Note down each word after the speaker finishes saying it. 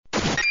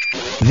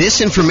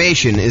This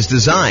information is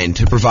designed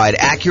to provide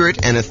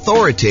accurate and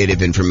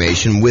authoritative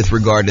information with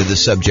regard to the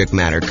subject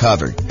matter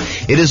covered.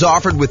 It is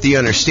offered with the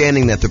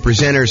understanding that the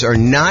presenters are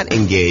not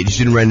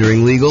engaged in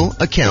rendering legal,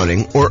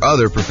 accounting, or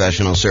other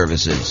professional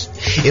services.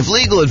 If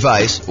legal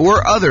advice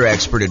or other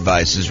expert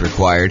advice is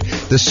required,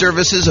 the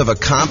services of a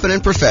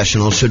competent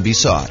professional should be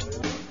sought.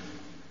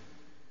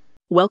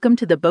 Welcome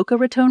to the Boca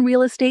Raton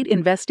Real Estate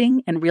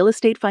Investing and Real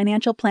Estate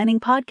Financial Planning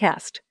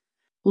Podcast.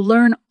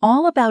 Learn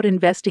all about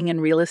investing in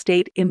real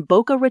estate in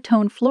Boca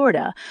Raton,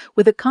 Florida,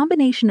 with a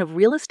combination of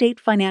real estate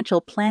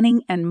financial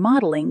planning and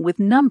modeling with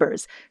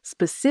numbers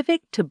specific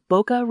to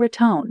Boca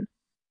Raton,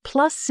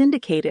 plus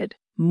syndicated,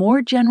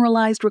 more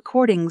generalized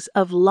recordings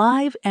of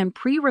live and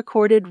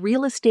pre-recorded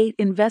real estate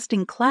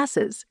investing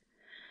classes,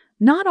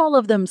 not all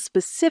of them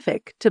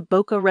specific to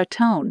Boca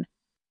Raton.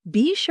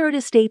 Be sure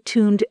to stay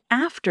tuned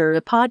after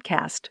the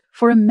podcast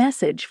for a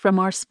message from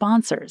our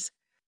sponsors.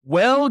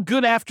 Well,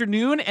 good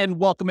afternoon and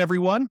welcome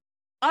everyone.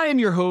 I am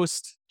your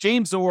host,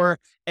 James Orr,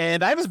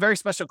 and I have a very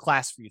special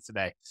class for you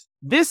today.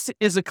 This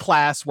is a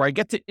class where I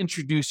get to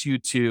introduce you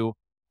to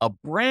a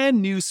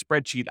brand new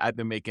spreadsheet I've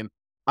been making.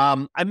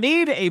 I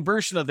made a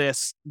version of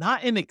this,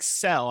 not in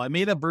Excel. I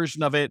made a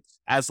version of it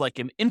as like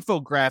an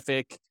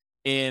infographic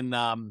in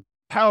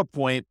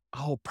PowerPoint,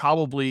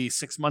 probably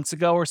 6 months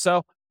ago or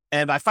so.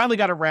 And I finally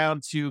got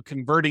around to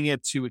converting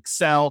it to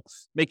Excel,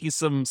 making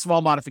some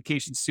small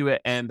modifications to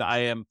it, and I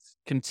am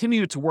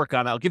continuing to work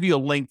on it. I'll give you a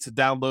link to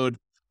download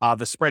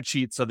the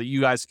spreadsheet so that you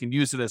guys can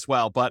use it as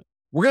well. But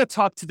we're going to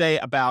talk today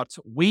about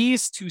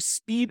ways to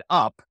speed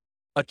up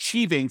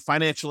achieving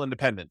financial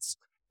independence.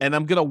 And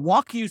I'm going to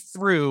walk you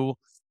through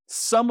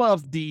some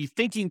of the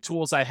thinking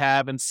tools I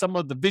have and some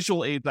of the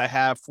visual aids I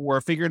have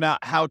for figuring out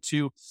how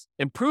to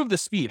improve the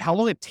speed, how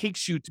long it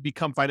takes you to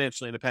become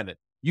financially independent,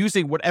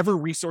 using whatever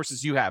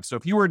resources you have. So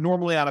if you were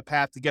normally on a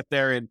path to get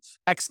there in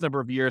X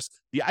number of years,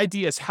 the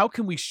idea is how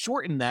can we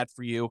shorten that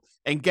for you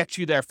and get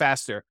you there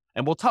faster?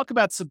 And we'll talk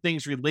about some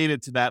things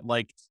related to that,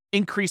 like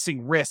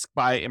increasing risk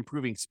by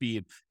improving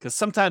speed, because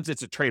sometimes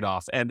it's a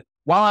trade-off. And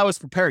while I was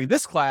preparing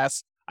this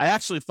class, I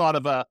actually thought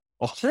of a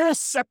whole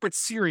separate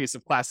series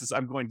of classes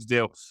I'm going to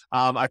do.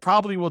 I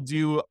probably will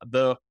do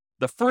the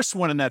first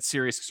one in that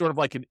series, sort of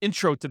like an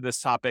intro to this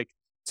topic,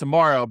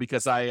 tomorrow,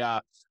 because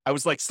I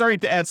was like starting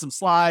to add some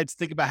slides,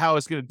 think about how I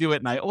was going to do it.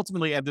 And I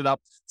ultimately ended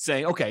up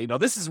saying, okay,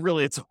 this is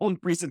really its own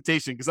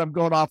presentation because I'm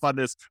going off on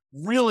this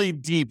really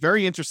deep,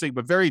 very interesting,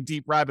 but very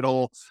deep rabbit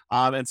hole.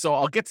 And so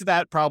I'll get to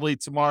that probably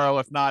tomorrow.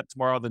 If not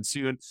tomorrow, then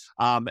soon.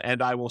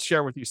 And I will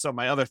share with you some of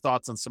my other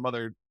thoughts on some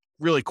other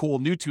really cool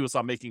new tools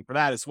I'm making for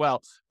that as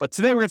well. But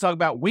today we're going to talk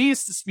about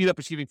ways to speed up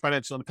achieving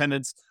financial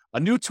independence,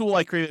 a new tool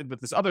I created with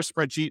this other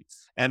spreadsheet,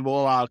 and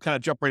we'll kind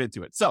of jump right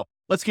into it. So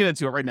let's get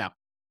into it right now.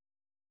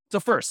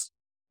 So first,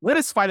 what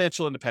is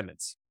financial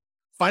independence?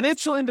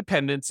 Financial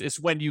independence is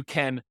when you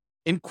can,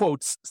 in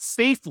quotes,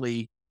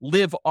 safely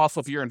live off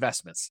of your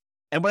investments.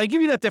 And when I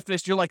give you that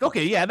definition, you're like,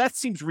 okay, yeah, that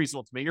seems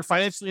reasonable to me. You're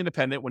financially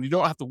independent when you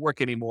don't have to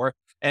work anymore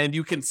and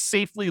you can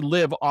safely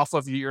live off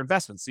of your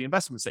investments, the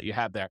investments that you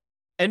have there.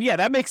 And yeah,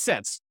 that makes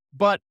sense,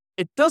 but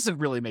it doesn't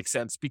really make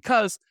sense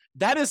because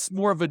that is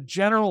more of a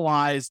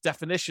generalized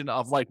definition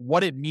of like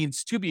what it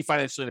means to be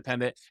financially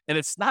independent. And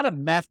it's not a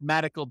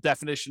mathematical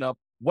definition of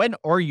when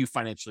are you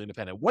financially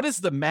independent? What is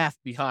the math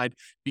behind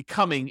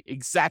becoming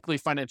exactly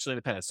financially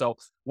independent? So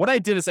what I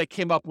did is I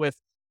came up with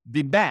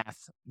the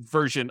math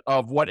version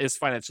of what is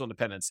financial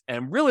independence.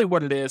 And really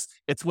what it is,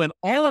 it's when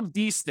all of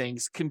these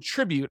things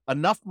contribute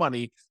enough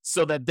money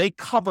so that they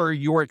cover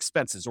your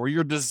expenses or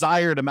your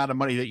desired amount of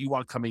money that you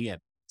want coming in.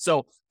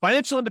 So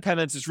financial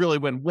independence is really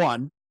when,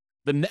 one,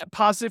 the net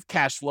positive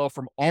cash flow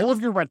from all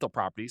of your rental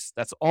properties,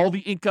 that's all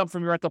the income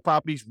from your rental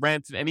properties,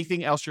 rent, and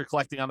anything else you're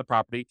collecting on the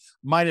property,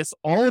 minus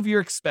all of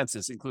your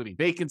expenses, including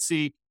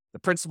vacancy, the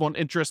principal and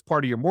interest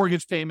part of your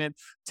mortgage payment,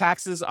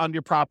 taxes on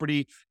your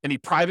property, any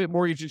private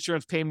mortgage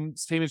insurance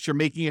payments you're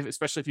making,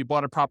 especially if you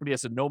bought a property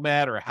as a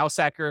nomad or a house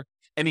hacker,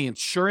 any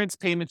insurance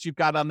payments you've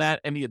got on that,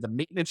 any of the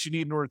maintenance you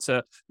need in order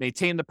to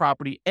maintain the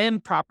property,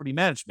 and property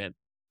management.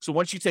 So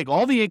once you take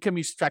all the income,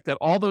 you subtract out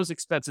all those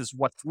expenses,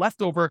 what's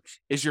left over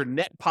is your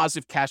net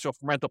positive cash flow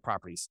from rental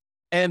properties.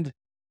 And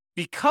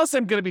because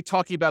I'm going to be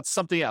talking about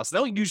something else, I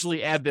don't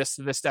usually add this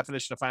to this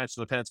definition of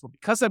financial independence, but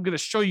because I'm going to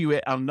show you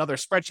it on another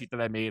spreadsheet that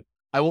I made,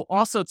 I will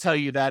also tell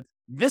you that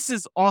this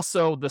is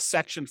also the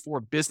section for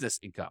business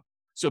income.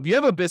 So if you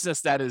have a business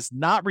that is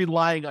not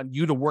relying on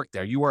you to work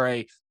there, you are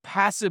a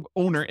passive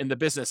owner in the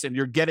business and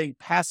you're getting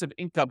passive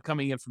income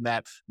coming in from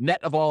that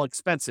net of all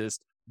expenses,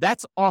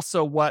 that's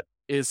also what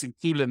is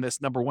included in this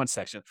number one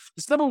section.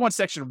 This number one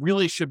section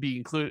really should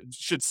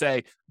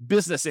say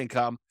business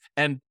income,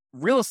 and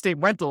real estate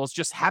rentals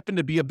just happen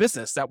to be a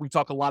business that we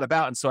talk a lot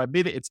about. And so I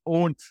made it its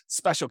own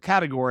special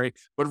category,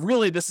 but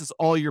really this is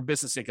all your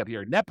business income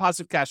here. Net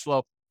positive cash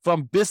flow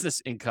from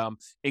business income,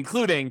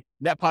 including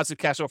net positive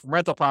cash flow from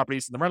rental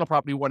properties. And the rental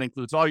property one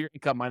includes all your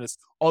income minus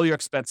all your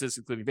expenses,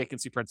 including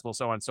vacancy, principal,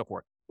 so on and so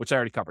forth, which I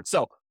already covered.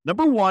 So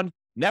number one,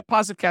 net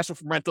positive cash flow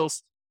from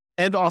rentals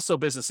and also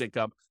business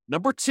income.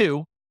 Number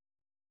two,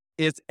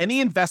 is any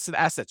invested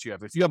assets you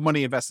have. If you have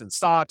money invested in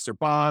stocks or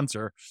bonds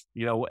or,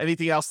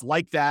 anything else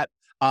like that,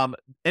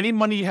 any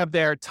money you have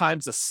there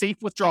times a safe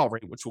withdrawal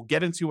rate, which we'll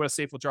get into what a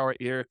safe withdrawal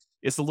rate here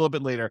is a little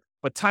bit later,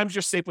 but times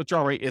your safe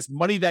withdrawal rate is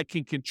money that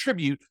can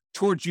contribute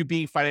towards you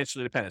being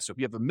financially independent. So if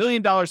you have $1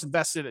 million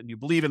invested and you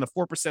believe in a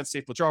 4%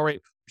 safe withdrawal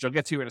rate, which I'll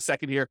get to in a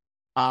second here,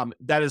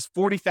 that is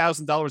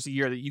 $40,000 a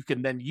year that you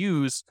can then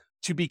use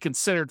to be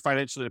considered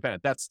financially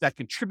independent. That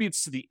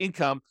contributes to the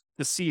income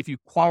to see if you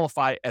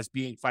qualify as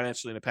being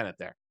financially independent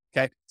there.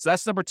 Okay. So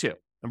that's number two.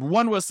 Number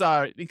one was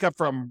income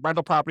from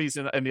rental properties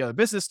and the other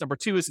business. Number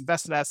two is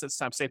invested assets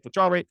times safe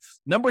withdrawal rate.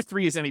 Number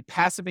three is any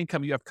passive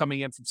income you have coming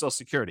in from Social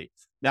Security.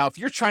 Now, if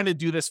you're trying to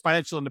do this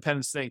financial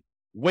independence thing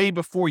way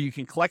before you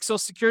can collect Social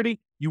Security,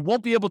 you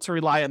won't be able to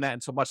rely on that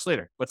until much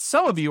later. But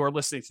some of you are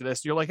listening to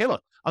this, you're like, hey,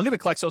 look, I'm going to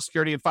collect Social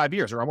Security in 5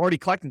 years, or I'm already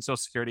collecting Social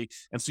Security.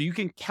 And so you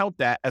can count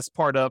that as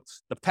part of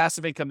the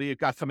passive income that you've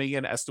got coming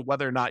in as to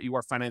whether or not you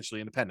are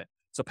financially independent.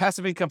 So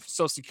passive income from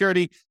Social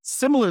Security.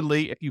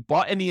 Similarly, if you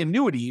bought any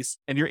annuities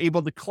and you're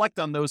able to collect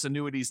on those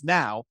annuities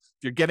now,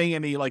 if you're getting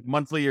any like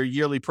monthly or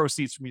yearly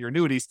proceeds from your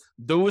annuities,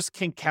 those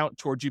can count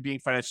towards you being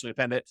financially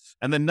independent.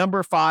 And then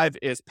number five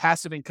is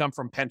passive income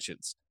from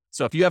pensions.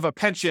 So if you have a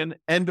pension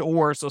and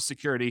or Social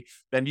Security,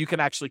 then you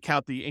can actually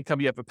count the income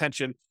you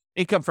have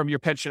income from your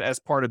pension as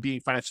part of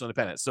being financially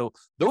independent. So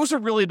those are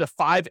really the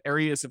 5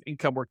 areas of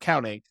income we're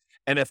counting.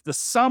 And if the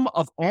sum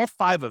of all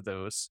 5 of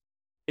those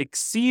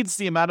exceeds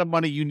the amount of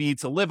money you need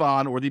to live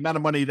on, or the amount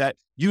of money that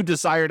you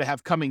desire to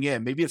have coming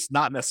in, maybe it's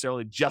not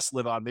necessarily just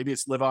live on, maybe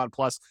it's live on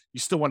plus you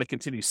still want to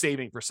continue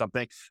saving for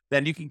something,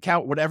 then you can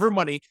count whatever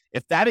money.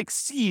 If that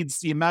exceeds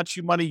the amount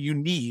of money you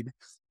need,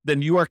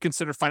 then you are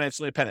considered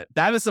financially independent.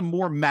 That is a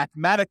more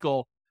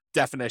mathematical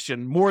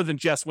definition, more than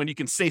just when you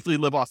can safely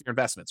live off your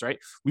investments, right?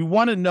 We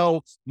want to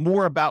know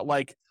more about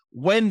like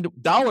when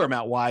dollar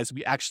amount wise,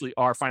 we actually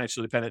are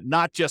financially independent,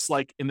 not just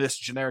like in this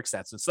generic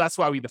sense. And so that's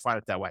why we define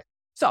it that way.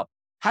 So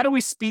how do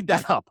we speed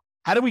that up?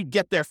 How do we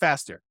get there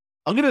faster?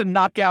 I'm going to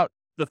knock out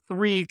the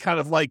 3 kind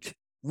of like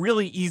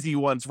really easy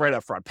ones right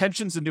up front: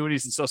 pensions,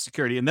 annuities, and Social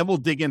Security. And then we'll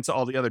dig into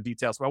all the other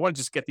details, but I want to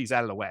just get these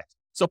out of the way.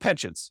 So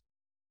pensions.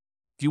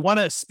 If you want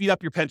to speed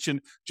up your pension,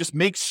 just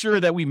make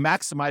sure that we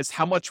maximize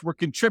how much we're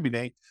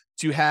contributing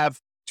to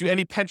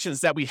any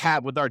pensions that we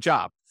have with our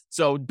job.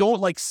 So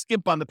don't like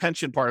skimp on the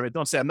pension part of it.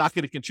 Don't say, I'm not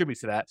going to contribute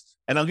to that.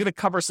 And I'm going to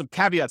cover some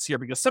caveats here,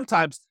 because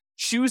sometimes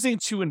choosing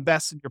to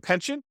invest in your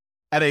pension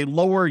at a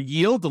lower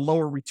yield, the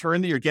lower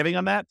return that you're getting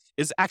on that,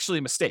 is actually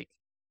a mistake.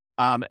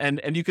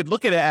 And you could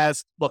look at it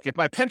as, look, if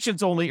my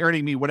pension's only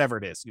earning me whatever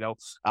it is,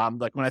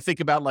 like when I think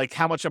about like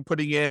how much I'm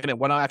putting in and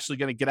when I'm actually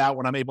going to get out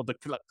when I'm able to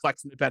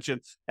collect the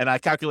pension, and I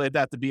calculate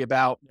that to be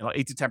about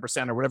 8 to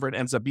 10% or whatever it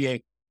ends up being,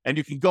 and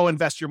you can go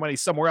invest your money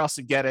somewhere else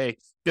and get a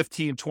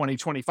 15, 20,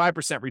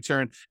 25%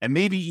 return, and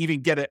maybe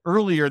even get it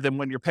earlier than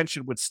when your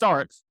pension would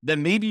start,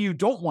 then maybe you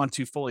don't want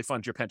to fully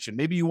fund your pension.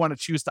 Maybe you want to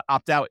choose to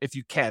opt out if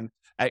you can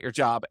at your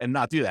job and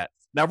not do that.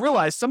 Now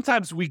realize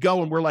sometimes we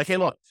go and we're like, hey,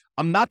 look,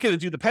 I'm not going to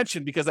do the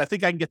pension because I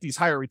think I can get these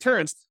higher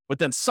returns, but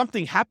then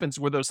something happens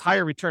where those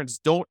higher returns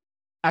don't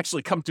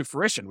actually come to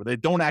fruition, where they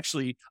don't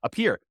actually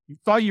appear. You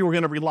thought you were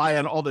going to rely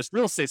on all this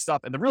real estate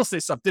stuff, and the real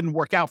estate stuff didn't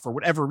work out for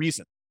whatever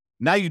reason.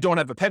 Now you don't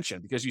have a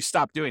pension because you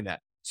stopped doing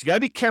that. So you got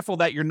to be careful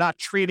that you're not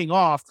trading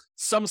off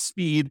some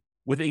speed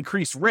with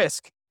increased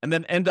risk and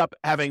then end up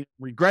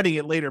regretting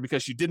it later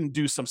because you didn't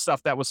do some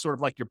stuff that was sort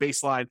of like your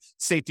baseline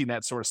safety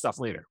net sort of stuff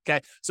later.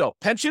 Okay. So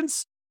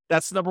pensions,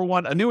 that's number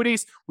one.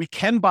 Annuities, we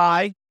can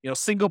buy,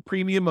 single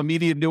premium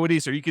immediate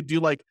annuities, or you could do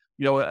like,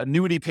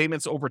 annuity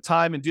payments over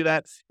time and do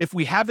that if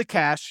we have the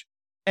cash.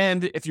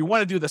 And if you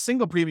want to do the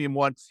single premium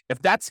one,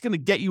 if that's going to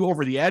get you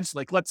over the edge,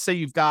 like let's say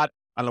you've got,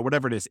 I don't know,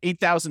 whatever it is,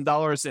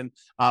 $8,000 in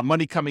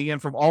money coming in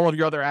from all of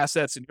your other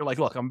assets. And you're like,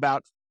 look, I'm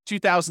about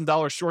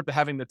 $2,000 short to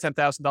having the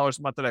 $10,000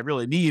 a month that I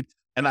really need.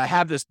 And I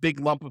have this big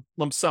lump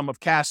sum of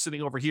cash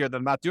sitting over here that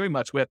I'm not doing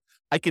much with.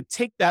 I could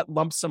take that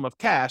lump sum of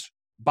cash,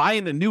 buy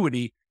an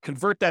annuity,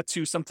 convert that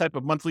to some type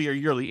of monthly or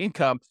yearly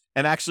income,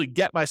 and actually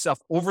get myself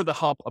over the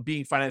hump of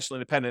being financially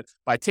independent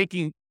by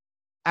taking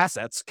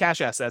assets, cash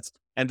assets,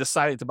 and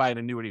deciding to buy an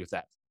annuity with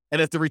that.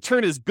 And if the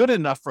return is good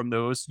enough from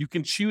those, you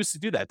can choose to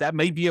do that. That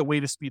may be a way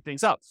to speed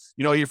things up.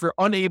 If you're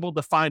unable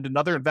to find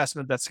another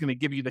investment that's going to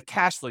give you the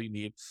cash flow you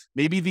need,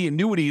 maybe the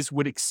annuities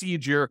would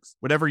exceed your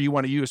whatever you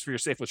want to use for your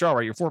safe withdrawal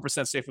rate, your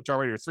 4% safe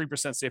withdrawal rate, or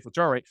 3% safe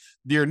withdrawal rate.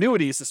 The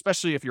annuities,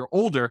 especially if you're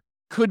older,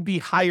 could be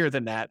higher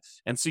than that.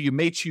 And so you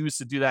may choose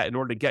to do that in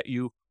order to get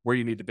you where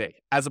you need to be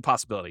as a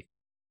possibility.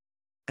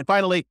 And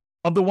finally,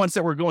 of the ones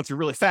that we're going through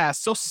really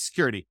fast, Social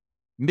Security.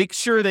 Make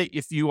sure that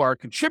if you are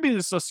contributing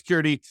to Social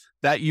Security,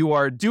 that you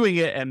are doing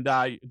it and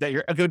that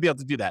you're going to be able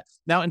to do that.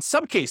 Now, in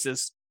some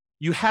cases,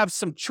 you have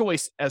some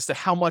choice as to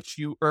how much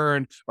you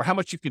earn or how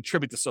much you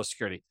contribute to Social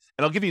Security.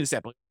 And I'll give you an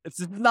example. It's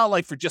not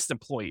like for just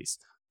employees.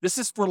 This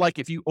is for like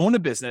if you own a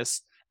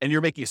business and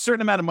you're making a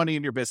certain amount of money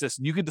in your business,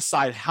 and you can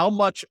decide how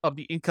much of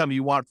the income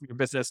you want from your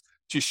business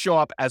to show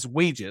up as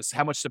wages,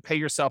 how much to pay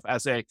yourself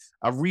as a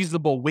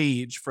reasonable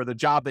wage for the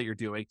job that you're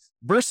doing,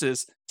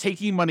 versus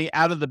taking money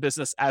out of the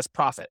business as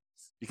profit.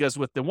 Because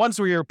with the ones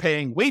where you're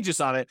paying wages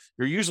on it,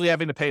 you're usually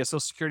having to pay a Social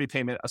Security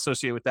payment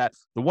associated with that.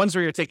 The ones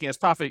where you're taking as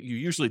profit, you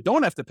usually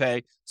don't have to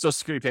pay Social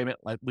Security payment.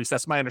 At least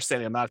that's my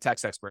understanding. I'm not a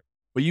tax expert.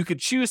 But you could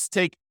choose to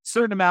take a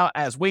certain amount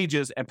as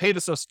wages and pay the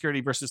Social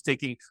Security versus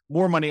taking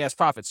more money as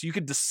profit. So you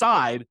could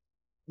decide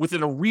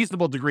within a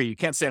reasonable degree. You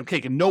can't say, I'm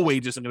taking no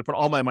wages, I'm going to put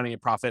all my money in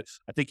profit.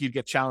 I think you'd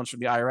get challenged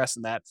from the IRS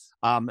in that.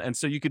 And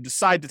so you could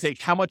decide to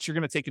take how much you're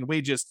going to take in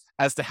wages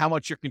as to how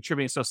much you're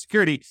contributing to Social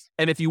Security.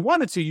 And if you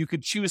wanted to, you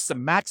could choose to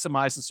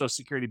maximize the Social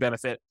Security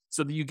benefit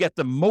so that you get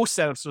the most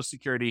out of Social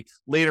Security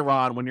later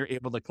on when you're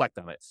able to collect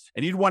on it.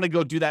 And you'd want to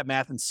go do that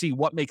math and see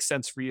what makes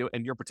sense for you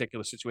in your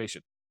particular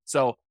situation.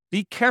 So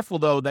be careful,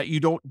 though, that you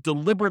don't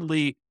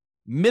deliberately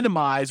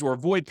minimize or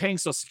avoid paying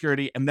Social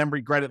Security and then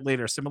regret it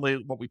later.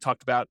 Similarly, what we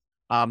talked about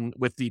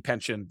with the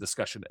pension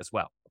discussion as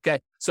well.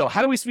 Okay. So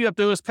how do we speed up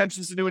those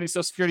pensions, annuities,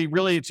 Social Security?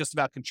 Really, it's just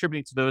about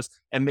contributing to those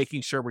and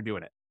making sure we're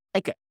doing it.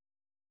 Okay.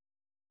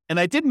 And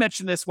I did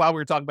mention this while we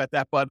were talking about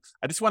that, but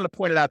I just wanted to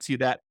point it out to you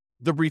that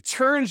the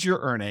returns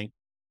you're earning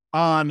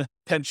on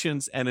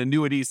pensions and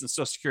annuities and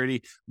Social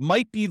Security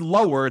might be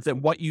lower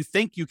than what you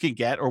think you can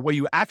get or what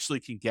you actually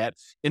can get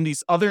in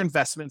these other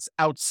investments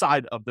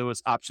outside of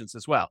those options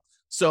as well.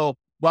 So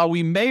while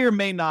we may or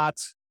may not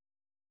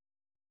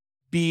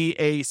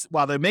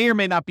while there may or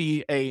may not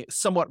be a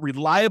somewhat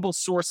reliable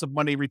source of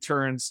money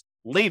returns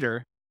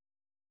later,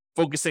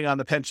 focusing on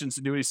the pensions,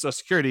 annuities, Social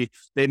Security,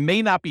 they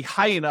may not be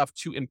high enough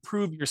to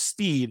improve your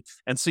speed.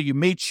 And so you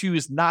may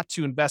choose not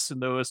to invest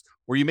in those,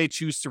 or you may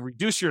choose to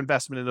reduce your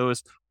investment in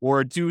those,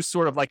 or do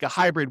sort of like a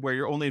hybrid where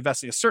you're only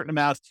investing a certain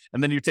amount,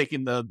 and then you're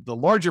taking the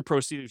larger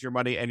proceeds of your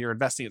money and you're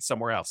investing it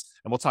somewhere else.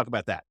 And we'll talk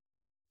about that.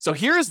 So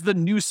here's the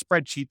new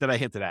spreadsheet that I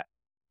hinted at.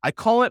 I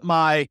call it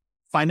my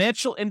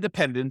financial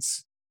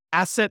independence,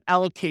 asset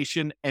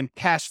allocation, and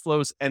cash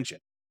flows engine.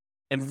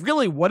 And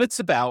really what it's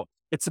about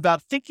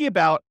thinking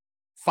about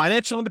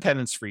financial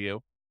independence for you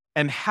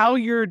and how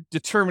you're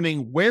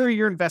determining where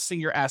you're investing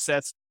your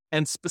assets,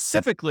 and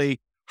specifically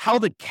how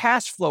the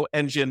cash flow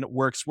engine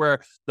works,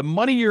 where the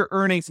money you're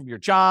earning from your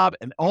job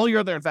and all your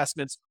other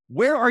investments,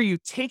 where are you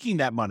taking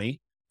that money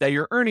that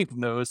you're earning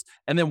from those?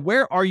 And then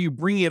where are you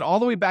bringing it all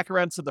the way back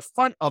around to the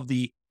front of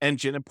the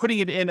engine and putting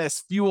it in as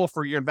fuel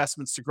for your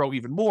investments to grow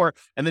even more?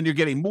 And then you're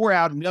getting more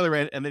out on the other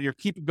end, and then you're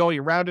keep going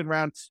around and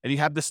around, and you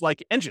have this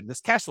like engine,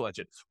 this cash flow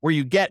engine, where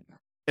you get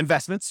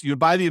investments, you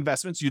buy the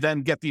investments, you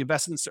then get the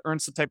investments to earn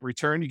some type of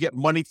return, you get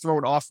money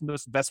thrown off from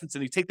those investments,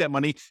 and you take that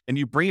money and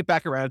you bring it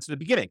back around to the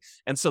beginning.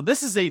 And so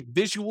this is a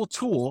visual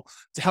tool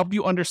to help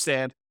you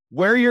understand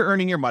where you're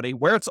earning your money,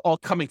 where it's all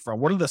coming from,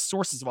 what are the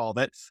sources of all of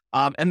it,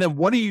 and then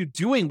what are you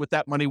doing with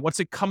that money once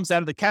it comes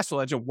out of the cash flow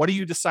engine? What are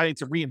you deciding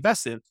to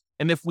reinvest in?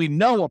 And if we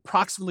know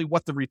approximately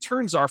what the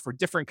returns are for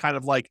different kind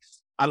of like,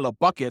 I don't know,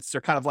 buckets,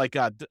 they're kind of like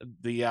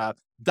the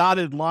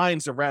dotted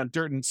lines around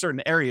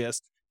certain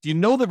areas. Do you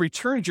know the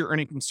returns you're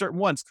earning from certain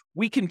ones?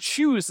 We can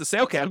choose to say,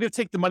 okay, I'm going to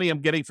take the money I'm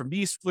getting from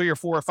these 3 or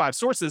 4 or 5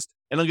 sources,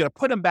 and I'm going to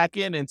put them back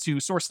into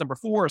source number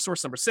 4 or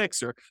source number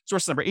 6 or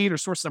source number 8 or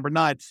source number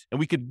 9. And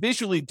we could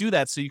visually do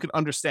that so you can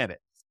understand it.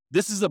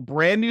 This is a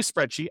brand new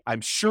spreadsheet.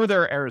 I'm sure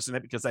there are errors in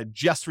it because I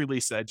just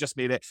released it. I just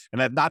made it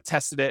and I've not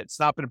tested it. It's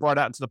not been brought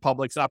out into the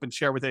public. It's not been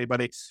shared with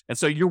anybody. And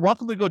so you're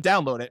welcome to go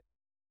download it,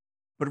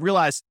 but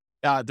realize,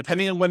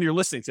 depending on when you're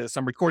listening to this,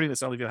 I'm recording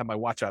this. I don't even have my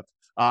watch up.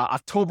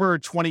 October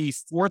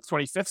 24th,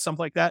 25th,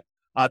 something like that,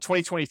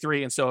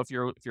 2023. And so if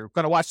you're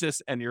going to watch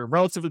this and you're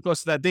relatively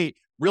close to that date,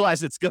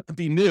 realize it's going to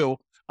be new.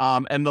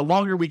 And the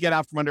longer we get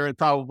out from under it,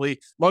 probably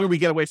longer we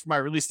get away from my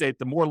release date,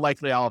 the more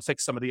likely I'll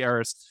fix some of the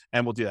errors,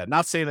 and we'll do that.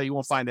 Not saying that you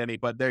won't find any,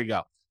 but there you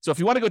go. So if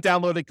you want to go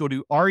download it, go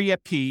to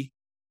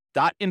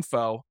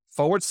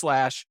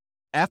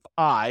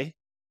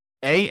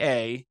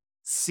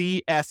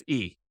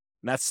refp.info/FIAACFE.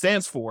 And that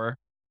stands for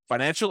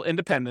Financial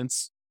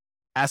Independence,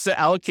 Asset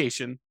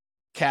Allocation,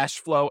 Cash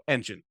Flow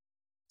Engine.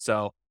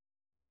 So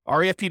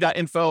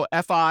refp.info,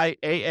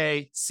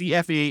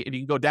 FIAACFE, and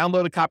you can go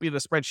download a copy of the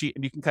spreadsheet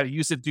and you can kind of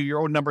use it, do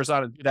your own numbers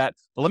on it, and do that.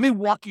 But let me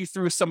walk you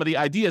through some of the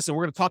ideas, and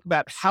we're going to talk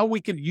about how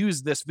we can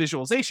use this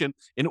visualization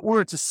in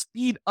order to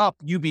speed up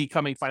you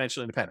becoming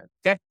financially independent.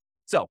 Okay.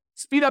 So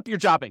speed up your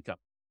job income.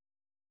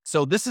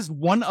 So this is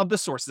one of the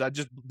sources. I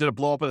just did a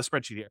blow up of the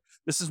spreadsheet here.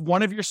 This is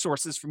one of your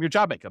sources from your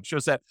job income.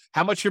 Shows that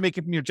how much you're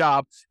making from your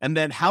job and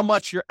then how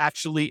much you're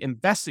actually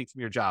investing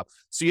from your job.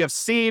 So you have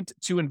saved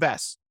to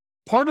invest.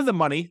 Part of the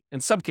money,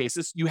 in some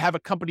cases, you have a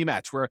company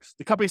match where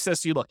the company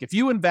says to you, look, if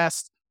you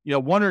invest,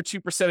 1 or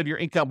 2% of your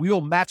income, we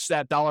will match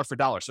that dollar for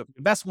dollar. So if you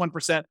invest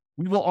 1%,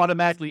 we will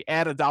automatically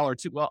add add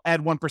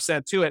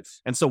 1% to it.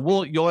 And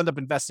so you'll end up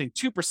investing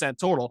 2%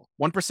 total,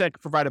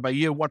 1% provided by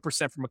you,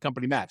 1% from a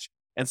company match.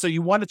 And so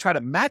you want to try to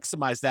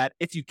maximize that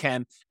if you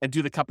can and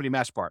do the company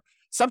match part.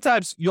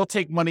 Sometimes you'll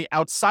take money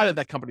outside of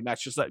that company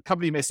match. Just that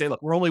company may say, look,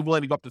 we're only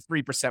willing to go up to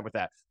 3% with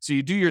that. So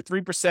you do your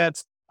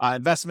 3%,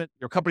 investment.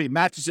 Your company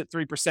matches it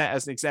 3%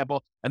 as an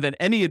example. And then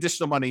any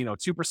additional money,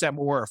 2%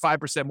 more or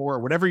 5% more, or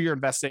whatever you're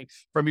investing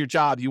from your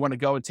job, you want to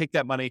go and take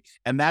that money.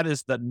 And that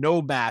is the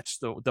no match,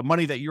 the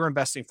money that you're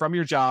investing from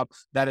your job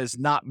that is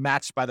not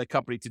matched by the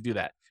company to do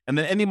that. And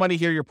then any money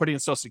here you're putting in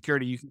Social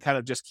Security, you can kind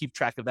of just keep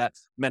track of that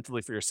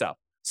mentally for yourself.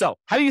 So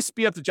how do you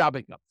speed up the job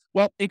income?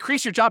 Well,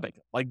 increase your job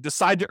income. Like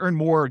decide to earn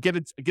more, or get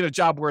a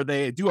job where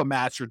they do a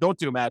match or don't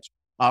do a match.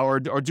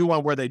 Or do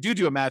one where they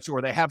do a match, or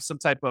they have some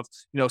type of,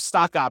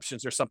 stock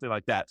options or something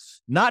like that.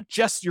 Not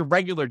just your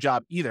regular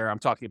job either.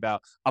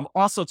 I'm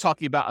also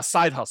talking about a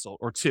side hustle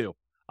or two.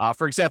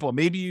 For example,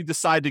 maybe you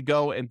decide to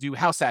go and do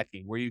house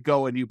hacking, where you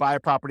go and you buy a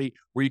property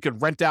where you can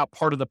rent out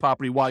part of the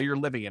property while you're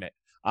living in it.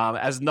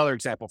 As another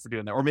example for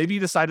doing that. Or maybe you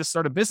decide to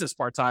start a business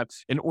part-time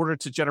in order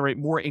to generate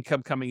more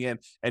income coming in,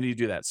 and you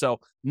do that. So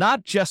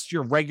not just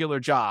your regular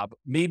job,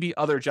 maybe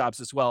other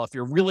jobs as well. If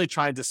you're really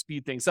trying to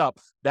speed things up,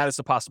 that is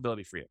a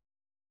possibility for you.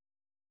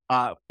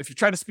 If you're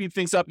trying to speed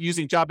things up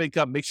using job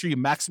income, make sure you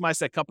maximize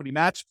that company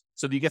match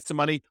so that you get some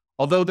money.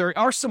 Although there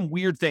are some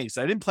weird things.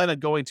 I didn't plan on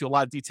going into a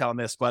lot of detail on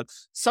this, but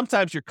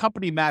sometimes your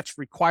company match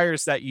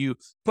requires that you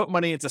put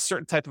money into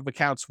certain type of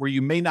accounts where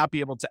you may not be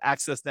able to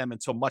access them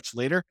until much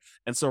later.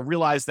 And so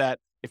realize that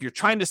if you're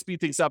trying to speed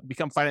things up and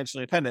become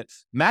financially independent,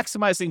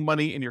 maximizing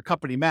money in your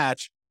company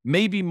match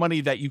may be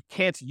money that you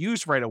can't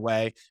use right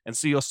away. And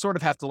so you'll sort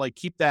of have to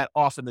keep that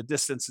off in the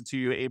distance until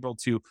you're able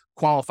to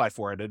qualify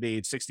for it at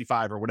age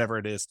 65 or whatever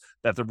it is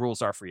that the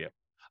rules are for you.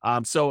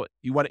 So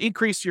you want to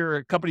increase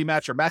your company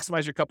match or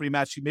maximize your company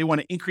match. You may want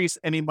to increase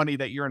any money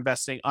that you're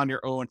investing on your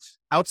own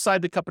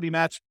outside the company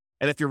match.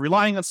 And if you're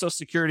relying on Social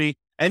Security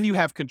and you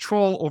have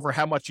control over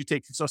how much you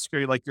take from Social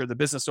Security, like you're the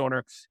business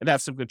owner and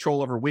have some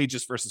control over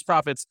wages versus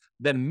profits,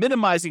 then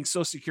minimizing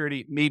Social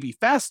Security may be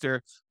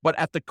faster, but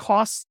at the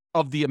cost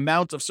of the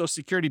amount of Social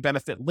Security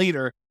benefit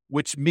later,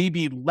 which may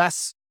be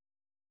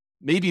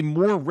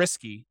more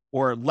risky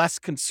or less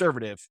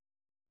conservative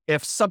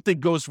if something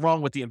goes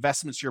wrong with the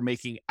investments you're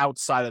making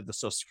outside of the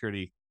Social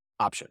Security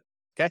option.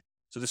 Okay.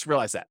 So just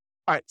realize that.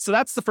 All right. So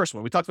that's the first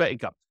one. We talked about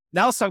income.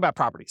 Now let's talk about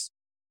properties.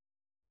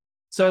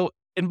 So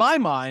in my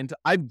mind,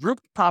 I've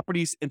grouped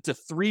properties into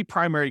three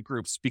primary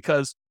groups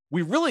because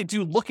we really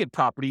do look at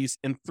properties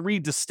in three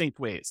distinct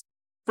ways.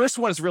 First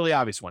one is a really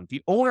obvious one,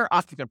 the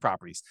owner-occupant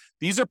properties.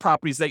 These are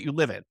properties that you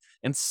live in.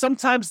 And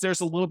sometimes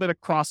there's a little bit of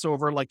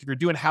crossover, like if you're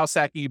doing house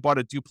hacking, you bought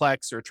a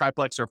duplex or a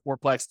triplex or a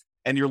fourplex,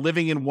 and you're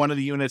living in one of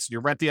the units and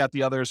you're renting out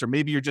the others, or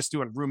maybe you're just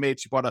doing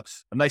roommates. You bought a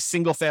nice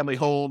single-family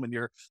home and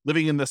you're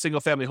living in the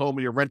single-family home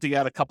and you're renting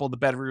out a couple of the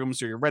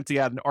bedrooms, or you're renting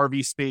out an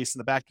RV space in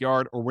the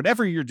backyard, or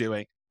whatever you're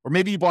doing. Or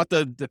maybe you bought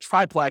the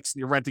triplex and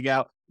you're renting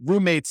out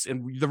roommates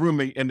in the room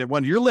and the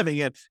one you're living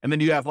in, and then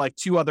you have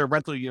two other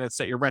rental units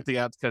that you're renting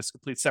out because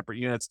complete separate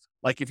units.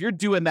 If you're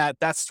doing that,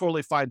 that's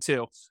totally fine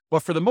too. But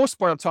for the most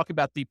part, I'm talking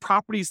about the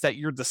properties that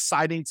you're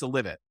deciding to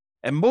live in.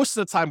 And most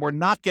of the time, we're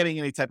not getting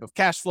any type of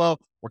cash flow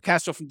or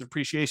cash flow from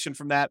depreciation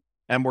from that.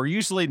 And we're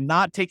usually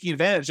not taking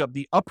advantage of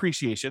the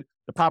appreciation,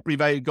 the property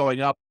value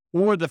going up,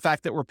 or the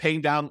fact that we're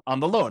paying down on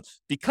the loan,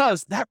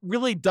 because that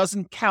really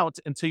doesn't count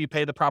until you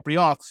pay the property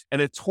off,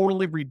 and it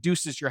totally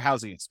reduces your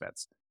housing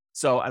expense.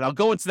 So, and I'll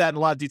go into that in a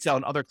lot of detail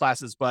in other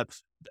classes, but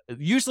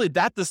usually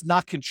that does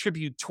not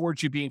contribute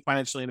towards you being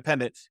financially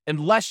independent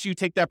unless you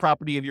take that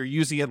property and you're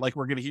using it, like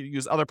we're going to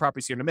use other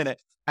properties here in a minute,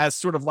 as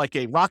sort of like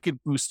a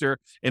rocket booster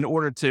in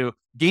order to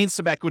gain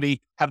some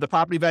equity, have the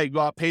property value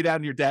go up, pay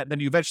down your debt, and then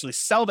you eventually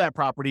sell that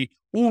property,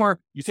 or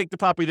you take the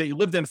property that you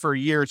lived in for a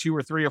year or two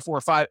or three or four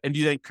or five, and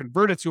you then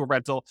convert it to a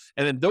rental.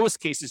 And in those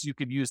cases, you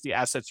could use the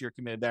assets you're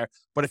committed there.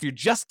 But if you're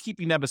just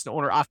keeping them as an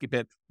owner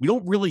occupant, we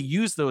don't really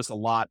use those a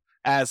lot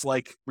as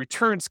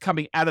returns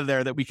coming out of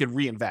there that we could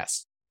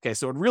reinvest. Okay,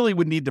 so it really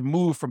would need to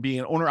move from being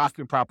an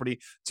owner-occupant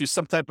property to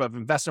some type of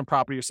investment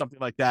property or something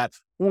like that,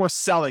 or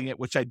selling it,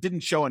 which I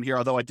didn't show in here,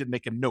 although I did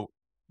make a note.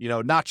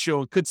 Not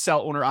show could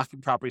sell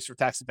owner-occupant properties for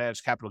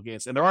tax-advantaged capital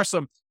gains. And there are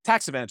some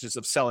tax advantages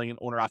of selling an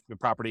owner-occupant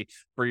property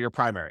for your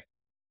primary.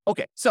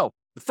 Okay, so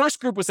the first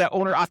group was that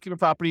owner-occupant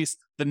properties.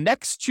 The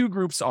next two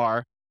groups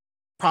are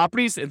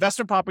properties,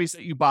 investment properties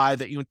that you buy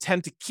that you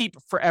intend to keep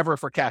forever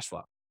for cash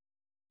flow.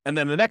 And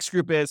then the next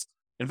group is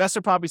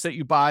investment properties that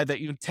you buy that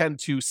you intend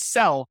to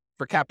sell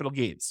for capital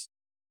gains.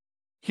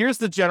 Here's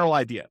the general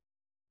idea.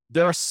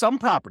 There are some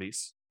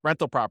properties,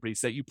 rental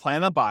properties, that you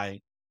plan on buying,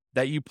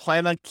 that you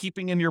plan on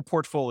keeping in your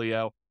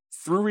portfolio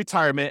through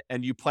retirement,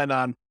 and you plan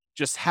on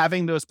just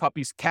having those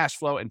puppies cash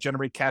flow and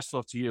generate cash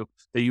flow to you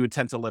that you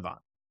intend to live on.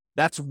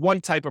 That's one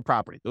type of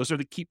property. Those are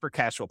the keep for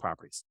cash flow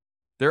properties.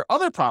 There are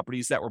other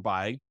properties that we're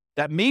buying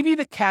that maybe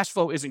the cash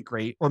flow isn't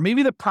great, or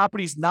maybe the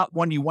property is not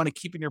one you want to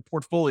keep in your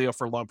portfolio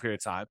for a long period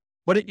of time,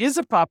 but it is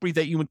a property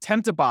that you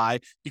intend to buy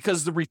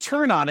because the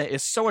return on it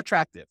is so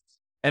attractive.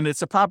 And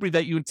it's a property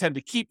that you intend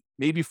to keep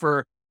maybe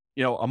for,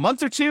 a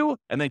month or two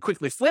and then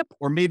quickly flip,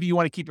 or maybe you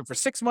want to keep it for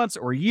 6 months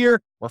or a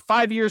year or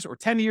 5 years or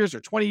 10 years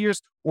or 20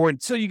 years, or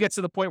until you get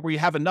to the point where you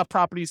have enough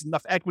properties,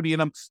 enough equity in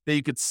them that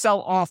you could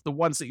sell off the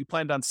ones that you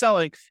planned on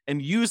selling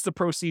and use the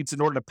proceeds in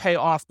order to pay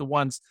off the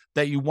ones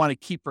that you want to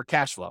keep for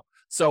cash flow.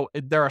 So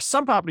there are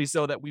some properties,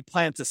 though, that we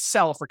plan to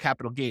sell for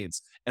capital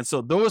gains. And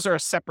so those are a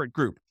separate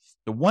group.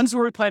 The ones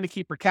where we plan to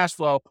keep for cash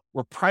flow,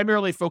 we're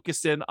primarily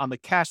focused in on the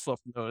cash flow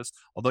from those,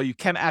 although you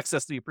can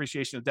access the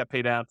appreciation of debt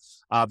pay down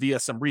via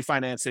some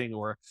refinancing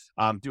or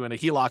doing a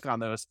HELOC on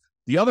those.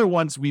 The other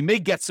ones, we may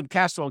get some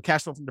cash flow and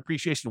cash flow from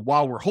depreciation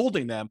while we're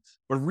holding them,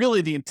 but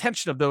really the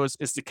intention of those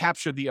is to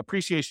capture the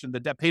appreciation, the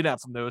debt pay down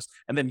from those,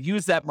 and then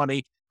use that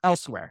money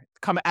elsewhere,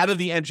 come out of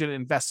the engine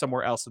and invest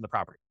somewhere else in the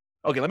property.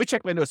 Okay, let me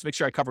check my notes to make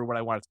sure I covered what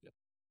I wanted to do.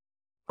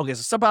 Okay,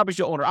 so some properties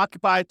you'll own or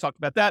occupy, talked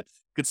about that.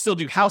 Could still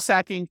do house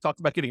hacking, talked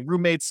about getting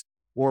roommates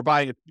or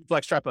buying a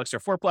duplex, triplex, or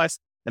fourplex.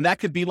 And that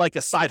could be like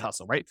a side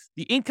hustle, right?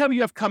 The income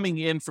you have coming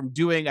in from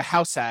doing a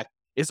house hack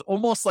is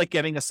almost like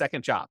getting a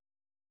second job,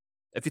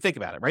 if you think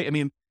about it, right? I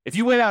mean, if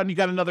you went out and you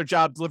got another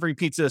job delivering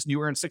pizzas and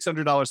you earn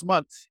 $600 a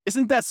month,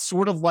 isn't that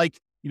sort of like,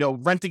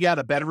 renting out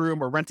a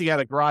bedroom or renting out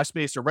a garage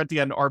space or renting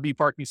out an RV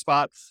parking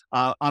spot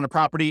on a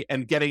property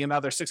and getting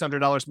another $600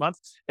 a month?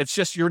 It's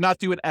just you're not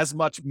doing as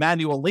much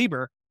manual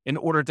labor in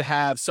order to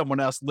have someone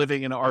else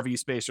living in an RV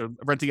space or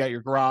renting out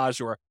your garage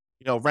or,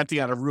 renting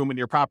out a room in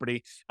your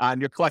property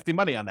and you're collecting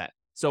money on that.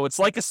 So it's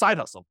like a side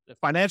hustle. It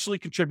financially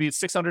contributes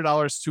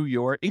 $600 to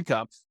your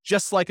income,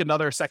 just like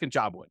another second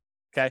job would.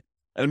 Okay.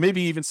 And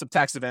maybe even some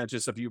tax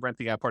advantages of you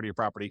renting out part of your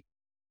property,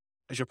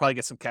 as you'll probably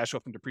get some cash flow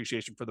from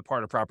depreciation for the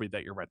part of property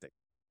that you're renting.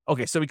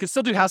 Okay. So we can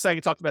still do house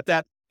hacking, talked about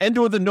that, and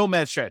or the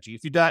nomad strategy.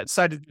 If you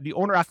decide to do the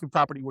owner occupant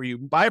property where you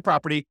buy a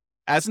property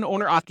as an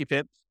owner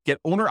occupant, get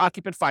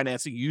owner-occupant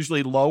financing,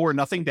 usually low or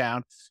nothing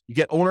down. You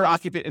get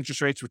owner-occupant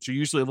interest rates, which are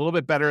usually a little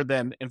bit better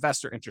than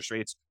investor interest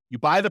rates. You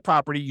buy the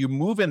property, you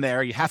move in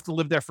there, you have to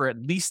live there for at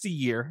least a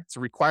year. It's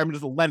a requirement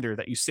of the lender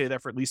that you stay there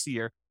for at least a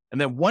year.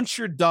 And then once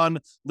you're done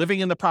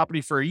living in the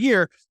property for a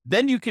year,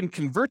 then you can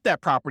convert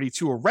that property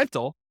to a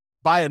rental,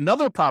 buy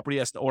another property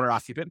as an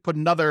owner-occupant, put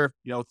another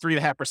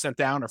 3.5%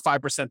 down or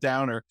 5%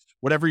 down or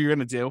whatever you're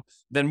going to do,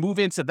 then move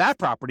into that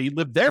property,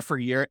 live there for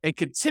a year, and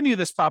continue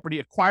this property,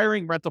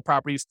 acquiring rental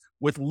properties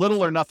with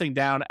little or nothing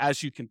down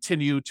as you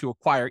continue to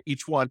acquire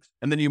each one.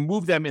 And then you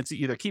move them into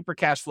either keep for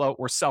cash flow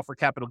or sell for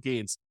capital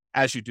gains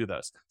as you do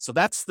those. So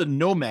that's the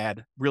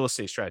nomad real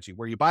estate strategy,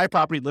 where you buy a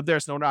property, live there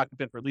as an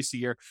owner-occupant for at least a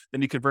year,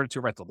 then you convert it to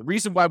a rental. The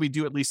reason why we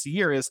do at least a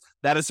year is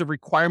that is a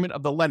requirement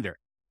of the lender.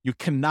 You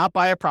cannot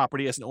buy a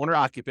property as an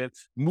owner-occupant,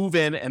 move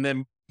in, and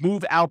then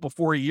move out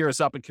before a year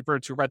is up and convert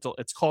it to a rental.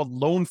 It's called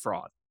loan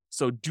fraud.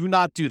 So do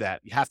not do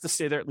that. You have to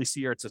stay there at least a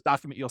year. It's a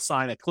document you'll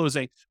sign at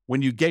closing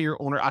when you get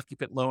your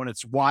owner-occupant loan.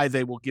 It's why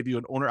they will give you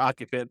an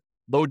owner-occupant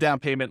low down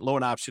payment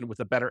loan option with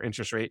a better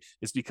interest rate,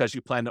 is because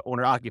you plan to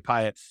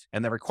owner-occupy it,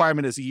 and the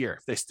requirement is a year.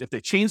 If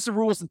they change the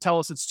rules and tell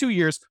us it's 2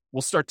 years,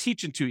 we'll start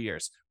teaching 2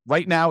 years.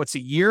 Right now, it's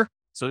a year,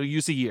 so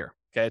use a year.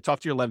 Okay,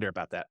 talk to your lender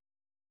about that.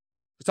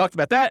 We talked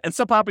about that. And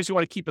some properties you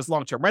want to keep as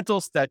long-term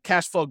rentals. That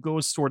cash flow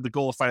goes toward the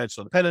goal of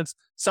financial independence.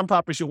 Some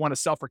properties you'll want to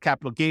sell for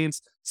capital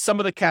gains. Some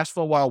of the cash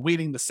flow while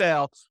waiting the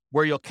sale,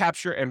 where you'll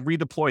capture and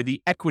redeploy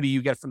the equity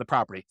you get from the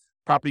property.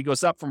 Property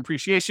goes up from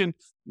appreciation,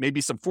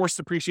 maybe some forced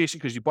appreciation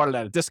because you bought it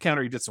at a discount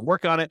or you did some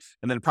work on it,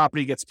 and then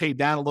property gets paid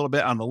down a little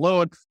bit on the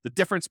loan. The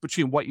difference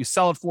between what you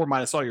sell it for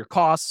minus all your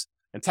costs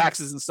and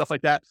taxes and stuff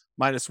like that,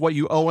 minus what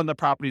you owe on the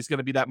property, is going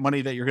to be that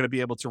money that you're going to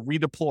be able to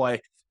redeploy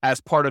as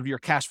part of your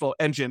cash flow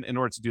engine in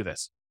order to do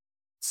this.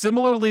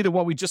 Similarly to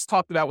what we just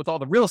talked about with all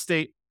the real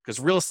estate, because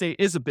real estate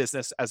is a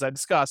business, as I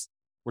discussed,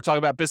 we're talking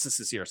about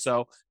businesses here.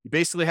 So you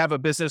basically have a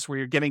business where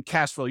you're getting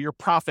cash flow, your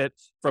profit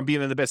from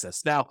being in the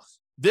business. Now,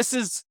 this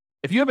is,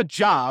 if you have a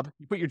job,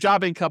 you put your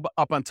job income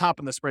up on top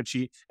in the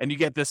spreadsheet and you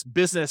get this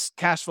business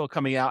cash flow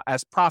coming out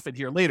as profit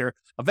here later.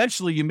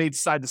 Eventually, you may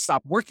decide to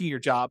stop working your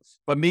job,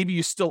 but maybe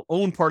you still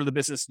own part of the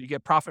business and you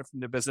get profit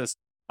from the business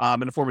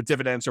in the form of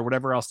dividends or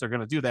whatever else they're going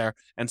to do there.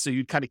 And so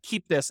you kind of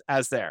keep this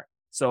as there.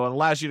 So it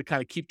allows you to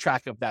kind of keep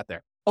track of that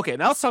there. Okay,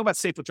 now let's talk about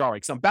safe withdrawal rate,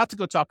 because I'm about to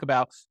go talk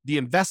about the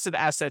invested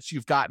assets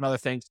you've got and other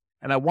things.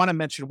 And I want to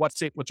mention what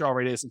safe withdrawal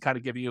rate is and kind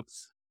of give you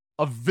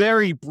a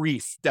very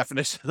brief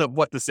definition of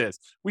what this is.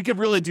 We could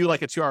really do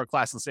like a 2-hour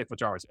class on safe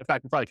withdrawal rates. In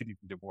fact, we probably could even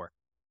do more.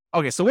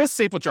 Okay, so what's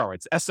safe withdrawal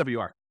rates?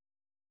 SWR.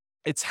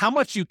 It's how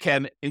much you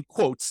can, in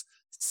quotes,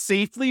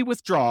 safely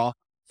withdraw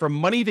from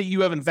money that you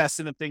have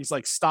invested in things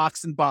like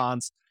stocks and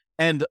bonds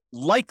and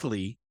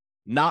likely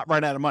not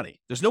run out of money.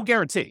 There's no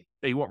guarantee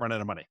that you won't run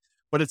out of money,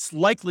 but it's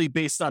likely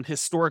based on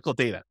historical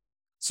data.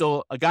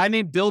 So a guy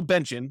named Bill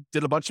Bengen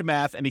did a bunch of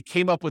math and he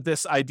came up with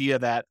this idea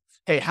that,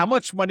 hey, how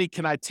much money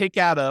can I take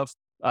out of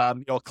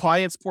a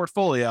client's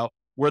portfolio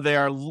where they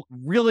are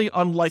really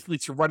unlikely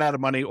to run out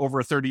of money over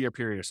a 30-year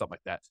period or something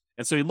like that?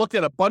 And so he looked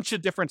at a bunch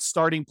of different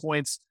starting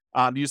points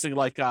using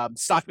like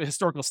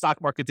historical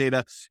stock market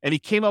data, and he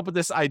came up with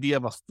this idea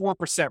of a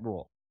 4%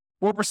 rule.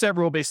 4%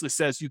 rule basically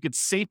says you could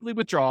safely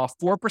withdraw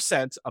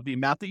 4% of the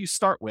amount that you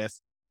start with,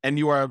 and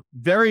you are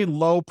very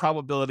low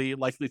probability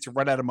likely to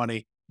run out of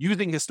money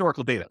using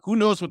historical data. Who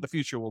knows what the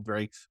future will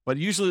bring, but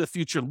usually the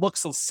future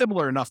looks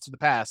similar enough to the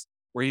past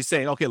where he's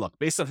saying, okay, look,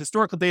 based on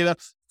historical data,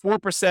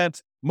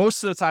 4%,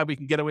 most of the time we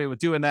can get away with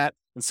doing that.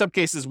 In some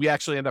cases, we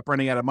actually end up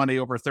running out of money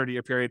over a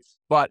 30-year period,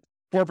 but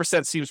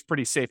 4% seems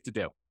pretty safe to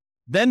do.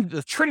 Then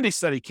the Trinity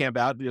study came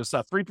out. It was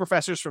 3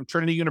 professors from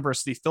Trinity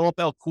University, Philip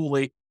L.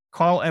 Cooley,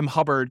 Carl M.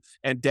 Hubbard,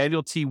 and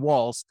Daniel T.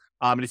 Walls.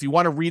 And if you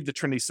want to read the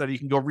Trinity study, you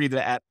can go read it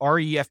at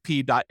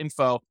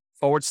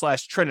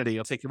refp.info/Trinity.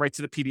 It'll take you right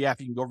to the PDF.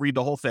 You can go read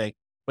the whole thing.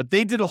 But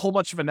they did a whole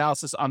bunch of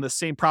analysis on the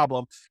same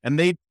problem. And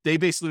they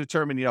basically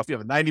determined, if you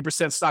have a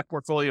 90% stock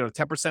portfolio, or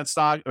 10%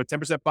 stock, or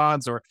 10%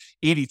 bonds, or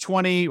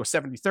 80-20, or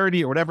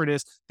 70-30, or whatever it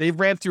is, they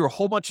ran through a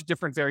whole bunch of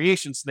different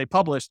variations. And they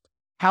published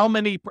how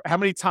many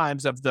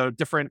times of the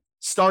different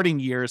starting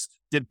years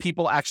did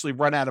people actually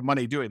run out of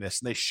money doing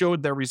this. And they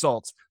showed their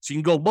results. So you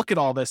can go look at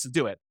all this and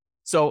do it.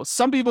 So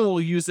some people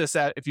will use this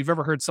if you've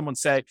ever heard someone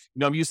say,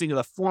 I'm using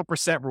the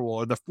 4% rule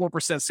or the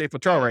 4% safe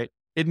withdrawal rate.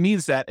 It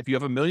means that if you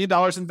have $1 million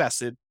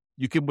invested,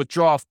 you can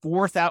withdraw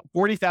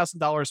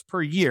 $40,000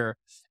 per year,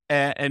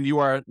 and you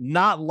are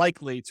not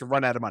likely to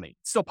run out of money.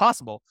 It's still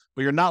possible,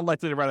 but you're not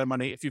likely to run out of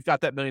money if you've got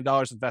that $1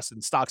 million invested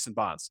in stocks and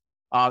bonds.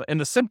 In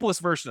the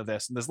simplest version of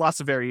this, and there's lots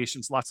of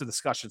variations, lots of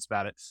discussions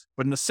about it,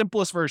 but in the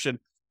simplest version,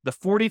 the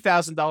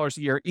 $40,000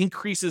 a year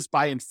increases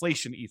by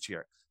inflation each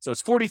year. So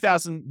it's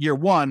 $40,000 year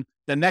one,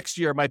 the next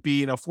year might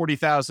be,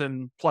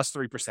 $40,000 plus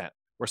 3%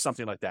 or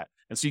something like that.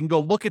 And so you can go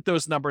look at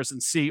those numbers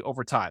and see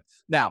over time.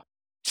 Now,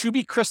 to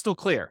be crystal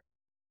clear,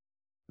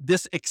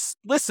 this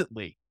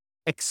explicitly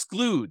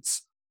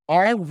excludes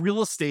all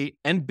real estate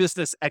and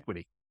business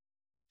equity.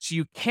 So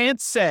you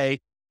can't say,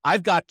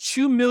 I've got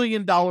 $2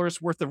 million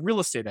worth of real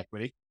estate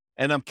equity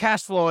and I'm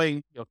cash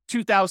flowing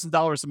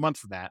 $2,000 a month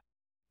from that.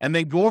 And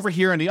then go over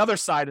here on the other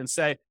side and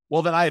say,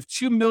 well, then I have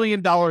 $2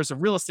 million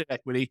of real estate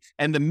equity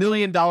and $1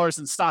 million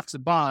in stocks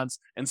and bonds.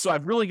 And so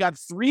I've really got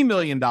 $3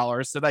 million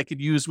that I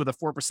could use with a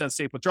 4%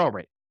 safe withdrawal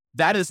rate.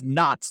 That is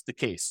not the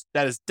case.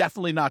 That is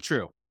definitely not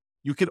true.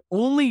 You can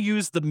only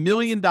use the $1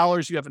 million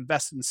you have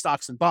invested in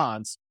stocks and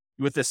bonds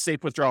with this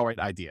safe withdrawal rate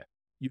idea.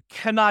 You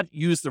cannot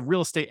use the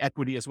real estate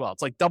equity as well.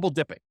 It's like double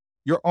dipping.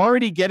 You're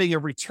already getting a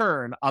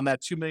return on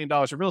that $2 million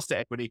of real estate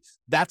equity.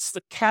 That's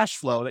the cash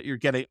flow that you're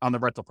getting on the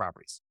rental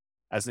properties,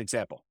 as an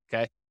example.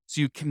 Okay. So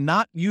you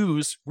cannot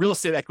use real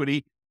estate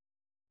equity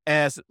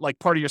as like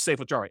part of your safe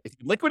withdrawal rate. If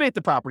you liquidate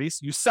the properties,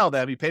 you sell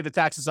them, you pay the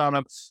taxes on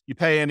them, you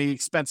pay any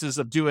expenses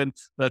of doing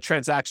the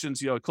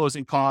transactions,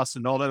 closing costs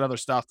and all that other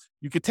stuff.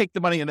 You could take the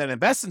money and then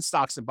invest in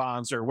stocks and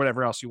bonds or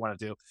whatever else you want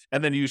to do,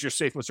 and then use your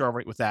safe withdrawal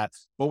rate with that.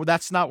 But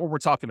that's not what we're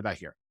talking about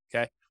here.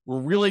 Okay.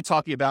 We're really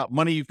talking about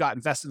money you've got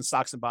invested in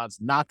stocks and bonds,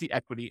 not the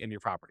equity in your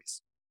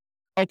properties.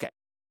 Okay.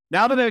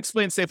 Now that I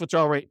explained safe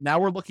withdrawal rate, now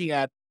we're looking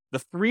at the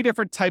 3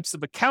 different types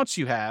of accounts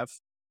you have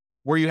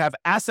where you have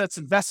assets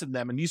invested in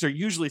them. And these are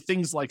usually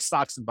things like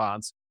stocks and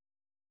bonds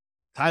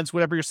times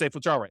whatever your safe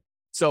withdrawal rate.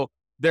 So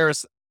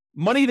there's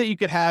money that you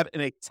could have in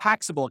a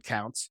taxable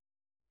account.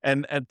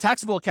 And a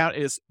taxable account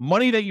is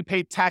money that you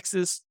pay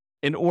taxes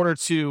in order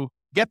to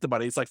get the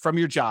money. It's like from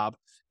your job.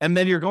 And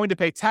then you're going to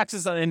pay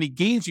taxes on any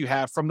gains you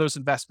have from those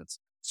investments.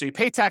 So you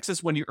pay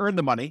taxes when you earn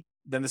the money.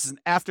 Then this is an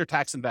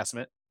after-tax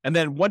investment. And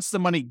then once the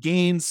money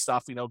gains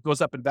stuff,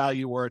 goes up in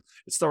value or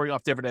it's throwing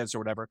off dividends or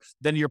whatever,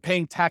 then you're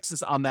paying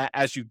taxes on that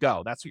as you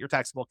go. That's what your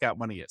taxable account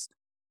money is.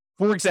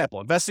 For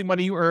example, investing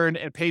money you earn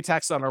and pay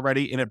tax on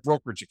already in a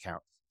brokerage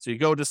account. So you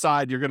go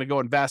decide you're going to go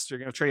invest, you're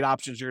going to trade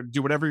options, you're going to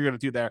do whatever you're going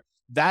to do there.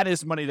 That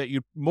is money that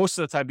you most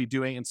of the time be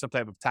doing in some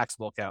type of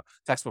taxable account,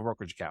 taxable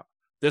brokerage account.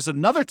 There's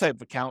another type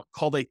of account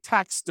called a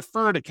tax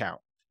deferred account.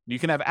 You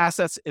can have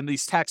assets in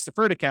these tax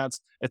deferred accounts.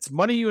 It's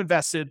money you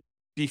invested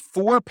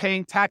before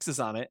paying taxes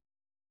on it,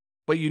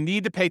 but you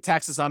need to pay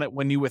taxes on it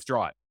when you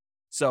withdraw it.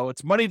 So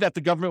it's money that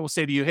the government will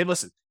say to you, hey,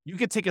 listen, you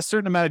could take a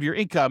certain amount of your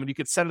income and you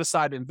could set it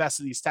aside and invest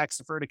in these tax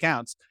deferred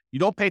accounts. You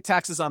don't pay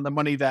taxes on the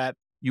money that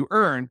you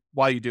earn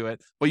while you do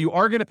it, but you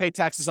are going to pay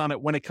taxes on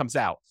it when it comes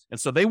out. And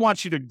so they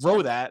want you to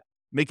grow that,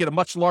 make it a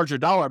much larger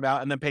dollar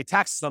amount, and then pay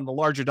taxes on the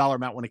larger dollar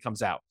amount when it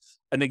comes out.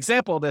 An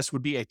example of this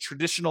would be a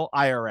traditional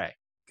IRA.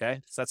 Okay.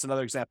 So that's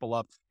another example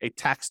of a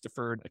tax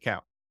deferred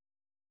account.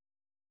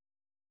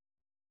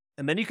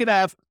 And then you can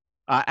have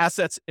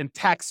assets in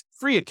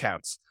tax-free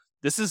accounts.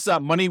 This is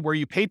money where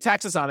you pay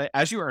taxes on it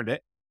as you earned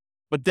it,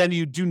 but then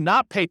you do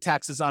not pay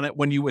taxes on it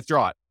when you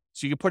withdraw it.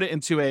 So you can put it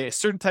into a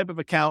certain type of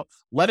account,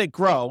 let it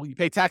grow. You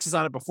pay taxes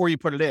on it before you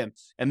put it in.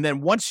 And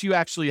then once you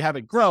actually have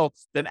it grow,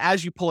 then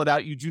as you pull it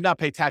out, you do not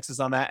pay taxes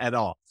on that at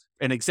all.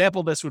 An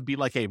example of this would be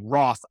like a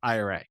Roth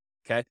IRA.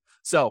 Okay.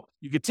 So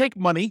you could take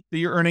money that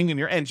you're earning in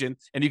your engine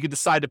and you could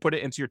decide to put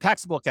it into your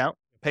taxable account,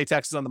 pay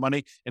taxes on the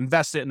money,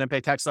 invest it, and then pay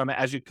taxes on it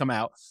as you come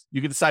out.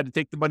 You can decide to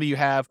take the money you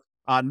have,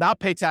 not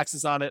pay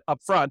taxes on it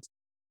up front,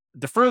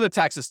 defer the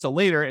taxes till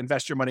later,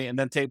 invest your money, and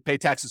then pay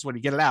taxes when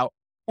you get it out.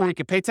 Or you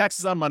can pay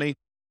taxes on money,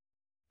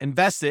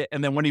 invest it,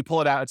 and then when you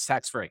pull it out, it's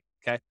tax-free.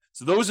 Okay.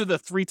 So those are the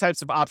 3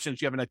 types of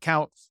options. You have an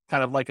account,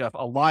 kind of like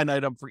a line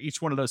item for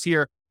each one of those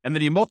here. And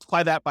then you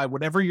multiply that by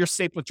whatever your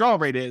safe withdrawal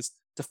rate is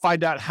to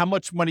find out how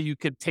much money you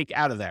could take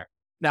out of there.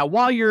 Now,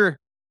 while you're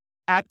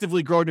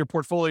actively growing your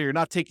portfolio, you're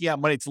not taking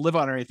out money to live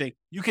on or anything,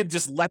 you can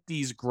just let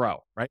these grow,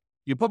 right?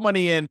 You put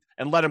money in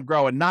and let them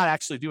grow and not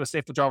actually do a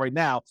safe withdrawal right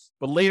now.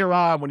 But later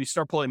on, when you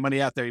start pulling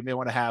money out there, you may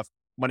want to have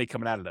money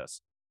coming out of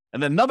those.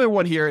 And then another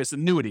one here is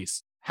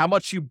annuities. How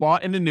much you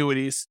bought in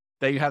annuities,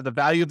 that you have the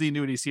value of the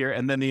annuities here,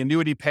 and then the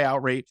annuity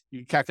payout rate, you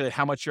can calculate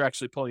how much you're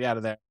actually pulling out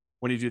of there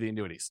when you do the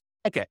annuities.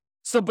 Okay,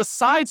 so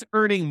besides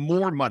earning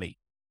more money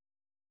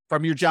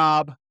from your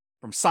job,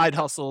 from side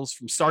hustles,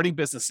 from starting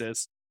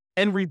businesses,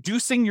 and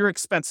reducing your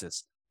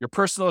expenses, your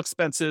personal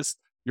expenses,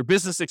 your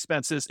business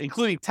expenses,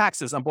 including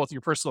taxes on both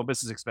your personal and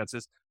business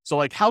expenses. So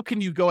like, how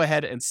can you go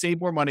ahead and save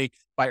more money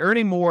by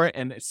earning more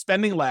and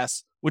spending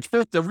less, which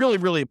both are really,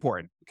 really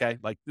important. Okay.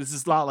 Like this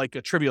is not like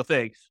a trivial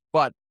thing,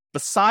 but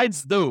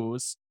besides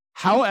those,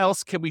 how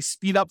else can we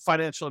speed up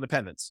financial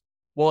independence?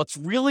 Well, it's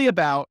really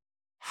about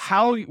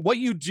what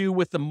you do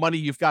with the money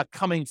you've got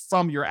coming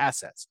from your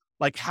assets,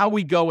 like how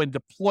we go and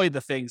deploy the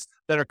things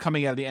that are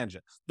coming out of the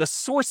engine, the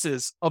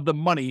sources of the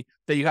money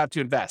that you have to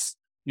invest.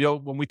 You know,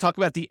 when we talk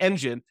about the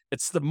engine,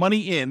 it's the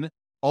money in,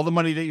 all the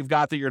money that you've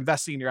got that you're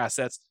investing in your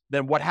assets.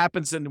 Then what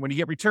happens when you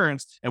get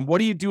returns, and what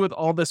do you do with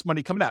all this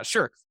money coming out?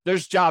 Sure,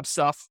 there's job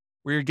stuff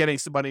where you're getting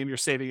some money and you're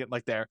saving it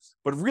like there.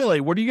 But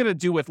really, what are you going to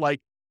do with like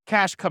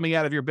cash coming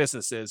out of your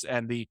businesses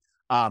and the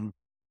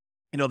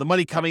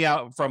money coming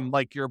out from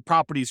like your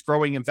properties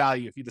growing in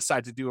value if you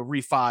decide to do a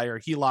refi or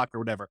HELOC or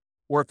whatever,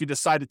 or if you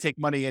decide to take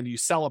money and you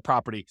sell a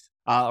property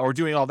or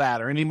doing all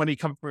that, or any money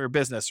coming from your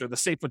business or the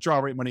safe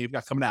withdrawal rate money you've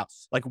got coming out.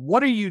 Like,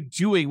 what are you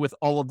doing with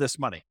all of this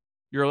money?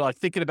 You're like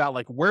thinking about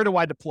like, where do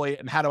I deploy it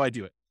and how do I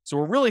do it? So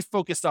we're really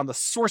focused on the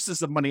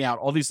sources of money out,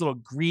 all these little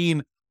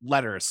green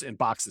letters in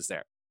boxes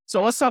there.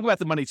 So let's talk about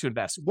the money to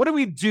invest. What do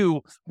we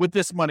do with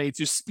this money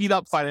to speed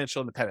up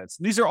financial independence?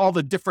 And these are all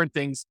the different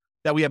things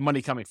that we have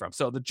money coming from.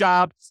 So the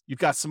job, you've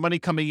got some money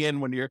coming in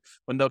when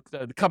the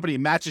company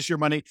matches your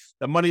money,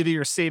 the money that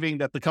you're saving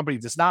that the company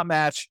does not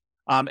match.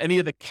 Any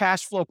of the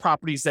cash flow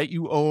properties that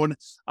you own,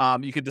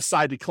 you could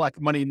decide to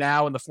collect money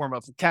now in the form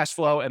of cash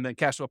flow and then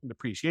cash flow from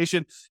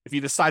depreciation. If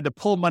you decide to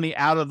pull money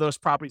out of those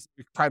properties,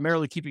 you're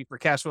primarily keeping for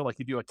cash flow, like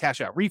you do a cash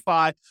out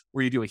refi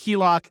or you do a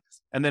HELOC.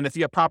 And then if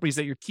you have properties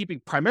that you're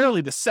keeping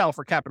primarily to sell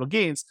for capital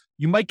gains,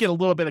 you might get a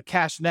little bit of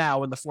cash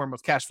now in the form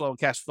of cash flow and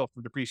cash flow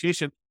from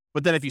depreciation.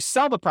 But then if you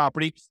sell the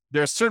property,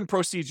 there are certain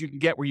proceeds you can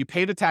get where you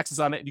pay the taxes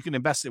on it and you can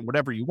invest in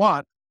whatever you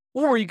want.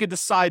 Or you could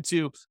decide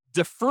to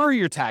defer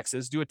your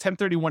taxes, do a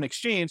 1031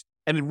 exchange,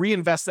 and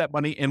reinvest that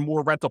money in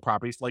more rental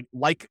properties,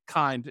 like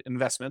kind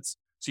investments.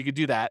 So you could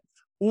do that.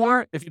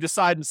 Or if you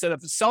decide instead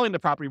of selling the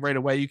property right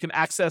away, you can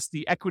access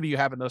the equity you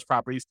have in those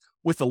properties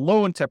with a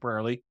loan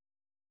temporarily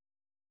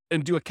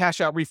and do a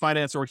cash out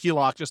refinance or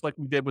HELOC, just like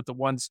we did with the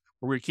ones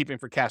where we were keeping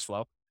for cash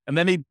flow. And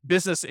then any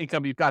business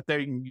income you've got there,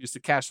 you can use the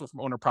cash flow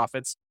from owner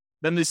profits.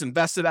 Then these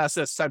invested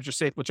assets times your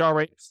safe withdrawal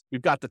rate.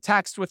 We've got the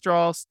tax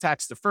withdrawals,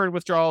 tax deferred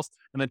withdrawals,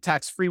 and then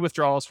tax-free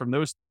withdrawals from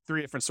those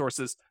three different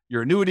sources,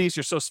 your annuities,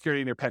 your Social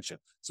Security, and your pension.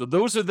 So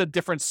those are the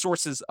different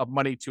sources of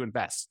money to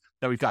invest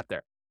that we've got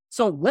there.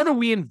 So what do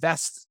we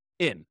invest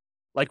in?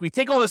 Like we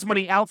take all this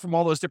money out from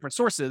all those different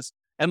sources,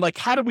 and like,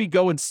 how do we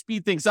go and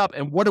speed things up?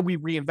 And what do we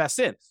reinvest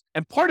in?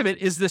 And part of it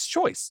is this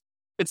choice.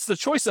 It's the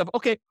choice of,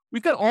 okay,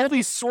 we've got all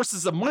these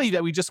sources of money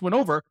that we just went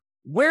over.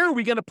 Where are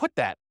we going to put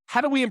that? How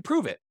do we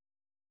improve it?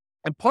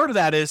 And part of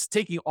that is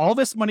taking all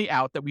this money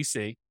out that we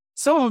see.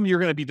 Some of them you're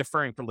going to be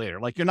deferring for later.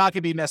 Like you're not going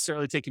to be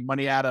necessarily taking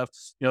money out of,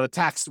 the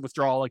tax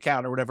withdrawal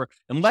account or whatever,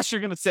 unless you're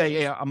going to say,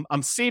 hey,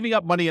 I'm saving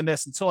up money in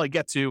this until I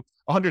get to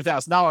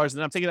 $100,000,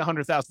 and I'm taking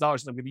 $100,000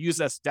 and I'm going to use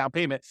that as down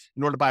payment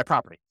in order to buy a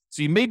property.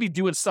 So you may be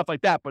doing stuff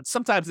like that, but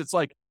sometimes it's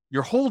like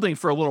you're holding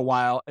for a little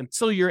while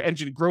until your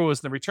engine grows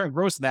and the return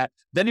grows in that.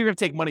 Then you're going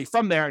to take money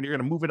from there and you're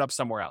going to move it up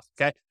somewhere else.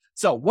 Okay.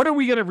 So what are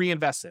we going to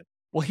reinvest in?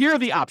 Well, here are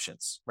the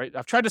options, right?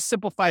 I've tried to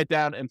simplify it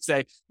down and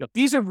say,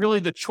 these are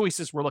really the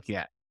choices we're looking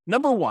at.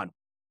 Number one,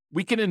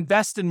 we can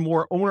invest in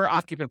more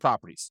owner-occupant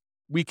properties.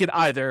 We could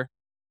either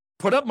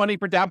put up money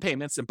for down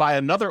payments and buy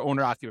another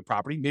owner-occupant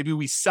property. Maybe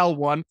we sell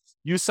one,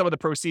 use some of the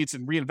proceeds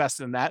and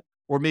reinvest in that.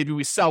 Or maybe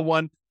we sell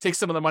one, take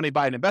some of the money,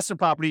 buy an investment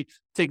property,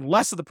 take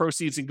less of the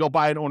proceeds and go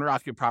buy an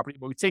owner-occupant property.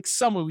 But we take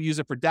some and we use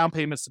it for down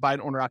payments to buy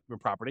an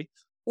owner-occupant property.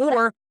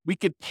 Or we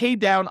could pay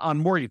down on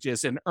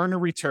mortgages and earn a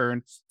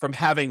return from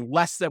having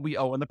less that we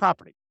owe on the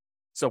property.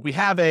 So if we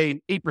have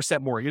an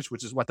 8% mortgage,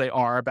 which is what they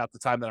are about the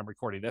time that I'm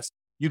recording this,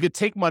 you could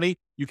take money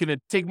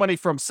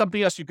from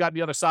something else you've got on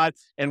the other side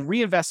and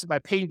reinvest it by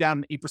paying down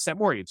an 8%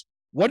 mortgage.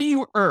 What do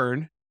you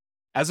earn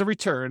as a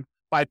return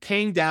by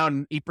paying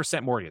down an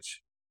 8%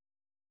 mortgage?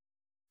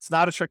 It's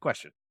not a trick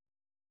question.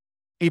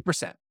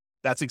 8%.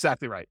 That's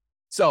exactly right.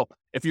 So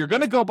if you're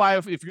going to go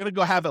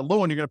have a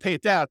loan, you're going to pay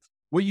it down.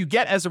 What you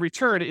get as a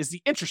return is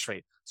the interest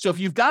rate. So if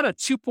you've got a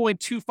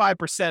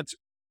 2.25%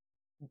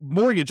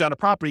 mortgage on a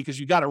property because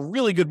you got a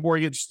really good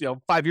mortgage,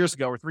 5 years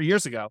ago or 3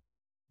 years ago,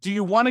 do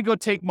you want to go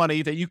take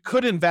money that you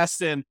could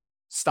invest in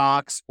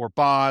stocks or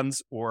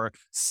bonds or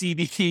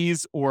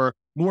CDs or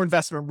more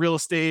investment in real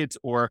estate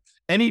or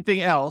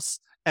anything else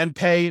and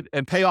pay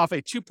off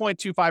a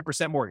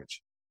 2.25%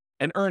 mortgage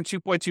and earn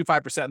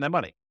 2.25% on that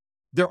money?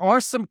 There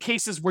are some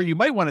cases where you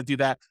might want to do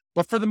that,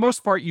 but for the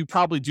most part, you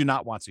probably do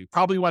not want to. You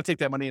probably want to take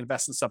that money and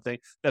invest in something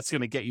that's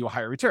going to get you a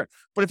higher return.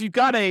 But if you've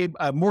got a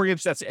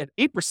mortgage that's at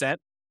 8%,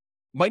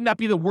 might not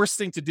be the worst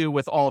thing to do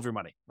with all of your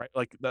money, right?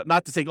 Like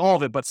not to take all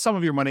of it, but some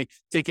of your money,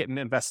 take it and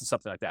invest in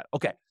something like that.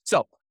 Okay.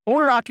 So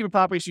owner-occupied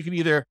properties, you can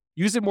either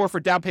use it more for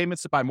down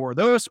payments to buy more of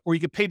those, or you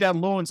can pay down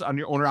loans on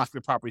your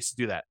owner-occupied properties to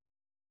do that.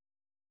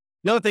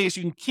 The other thing is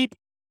you can keep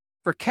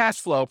for cash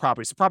flow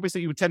properties, the properties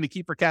that you intend to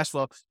keep for cash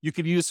flow, you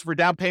can use for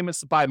down payments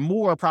to buy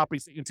more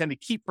properties that you intend to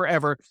keep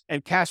forever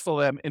and cash flow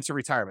them into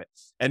retirement.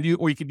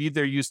 Or you could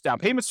either use down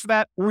payments for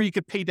that, or you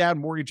could pay down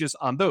mortgages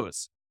on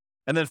those.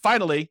 And then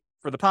finally,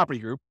 for the property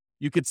group,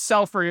 you could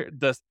sell for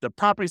the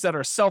properties that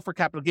are sell for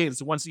capital gains,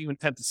 the ones that you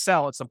intend to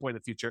sell at some point in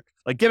the future,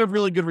 like get a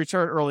really good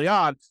return early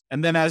on.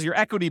 And then as your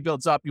equity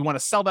builds up, you want to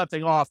sell that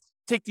thing off,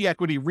 take the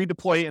equity,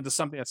 redeploy it into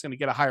something that's going to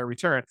get a higher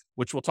return,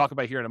 which we'll talk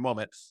about here in a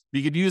moment.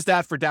 You could use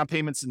that for down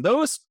payments in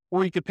those,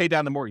 or you could pay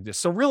down the mortgages.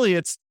 So really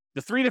it's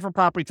the three different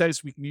property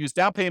types. We can use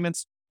down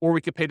payments, or we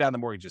could pay down the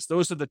mortgages.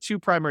 Those are the two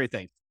primary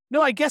things.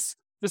 No, I guess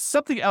there's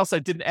something else I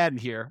didn't add in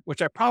here,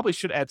 which I probably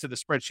should add to the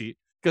spreadsheet,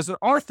 because there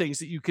are things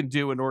that you can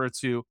do in order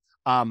to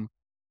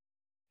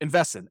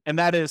invest in, and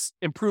that is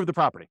improve the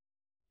property.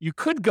 You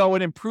could go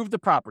and improve the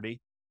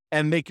property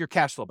and make your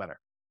cash flow better.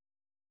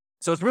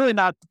 So it's really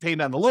not paying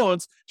down the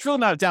loans. It's really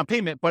not a down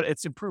payment, but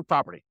it's improved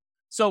property.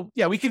 So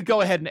yeah, we could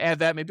go ahead and add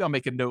that. Maybe I'll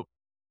make a note.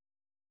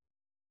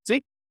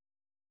 See,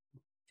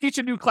 teach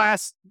a new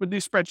class with a new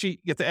spreadsheet, you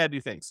get to add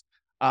new things.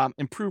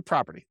 Improve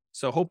property.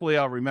 So hopefully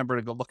I'll remember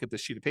to go look at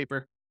this sheet of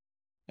paper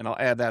and I'll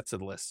add that to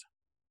the list.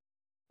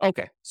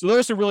 Okay, so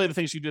those are really the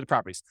things you do to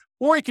properties.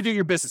 Or you could do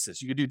your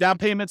businesses. You could do down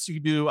payments, you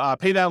could do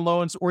pay down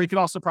loans, or you can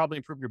also probably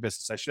improve your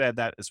business. I should add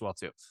that as well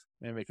too.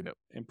 Maybe make a note,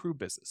 improve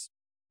business.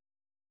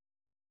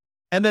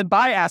 And then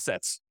buy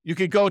assets. You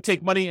could go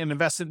take money and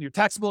invest it in your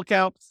taxable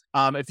account.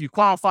 If you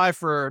qualify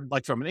for,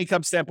 like from an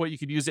income standpoint, you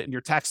could use it in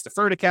your tax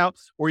deferred account,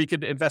 or you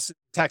could invest in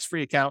a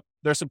tax-free account.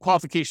 There's some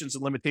qualifications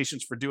and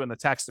limitations for doing the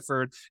tax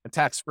deferred and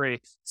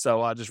tax-free.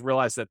 So just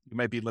realize that you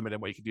might be limited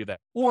in what you can do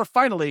that. Or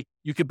finally,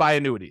 you could buy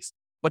annuities.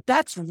 But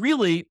that's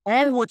really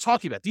all we're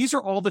talking about. These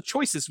are all the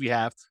choices we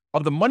have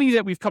of the money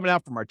that we've coming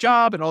out from our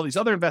job and all these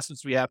other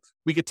investments we have.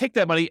 We could take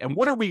that money and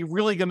what are we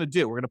really going to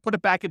do? We're going to put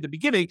it back at the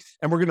beginning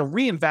and we're going to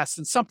reinvest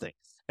in something.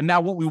 And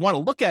now what we want to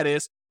look at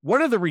is what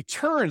are the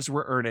returns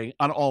we're earning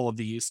on all of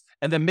these,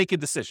 and then make a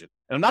decision.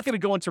 And I'm not going to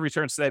go into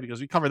returns today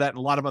because we cover that in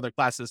a lot of other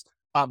classes.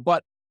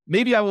 But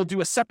maybe I will do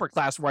a separate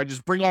class where I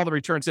just bring all the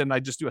returns in and I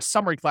just do a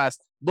summary class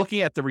looking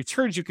at the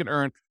returns you can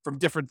earn from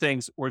different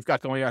things we've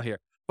got going on here.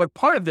 But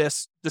part of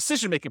this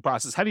decision-making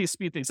process, how do you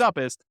speed things up,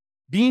 is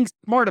being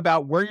smart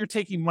about where you're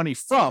taking money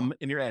from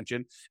in your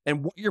engine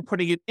and what you're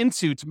putting it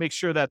into to make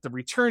sure that the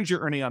returns you're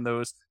earning on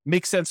those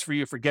make sense for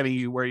you for getting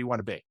you where you want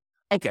to be.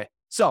 Okay,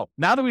 so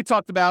now that we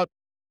talked about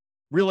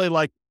really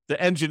like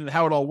the engine and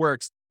how it all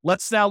works,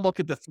 let's now look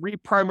at the three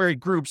primary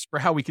groups for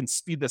how we can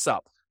speed this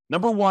up.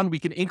 Number one, we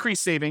can increase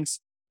savings.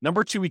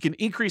 Number two, we can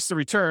increase the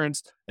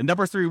returns. And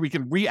number three, we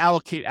can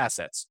reallocate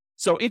assets.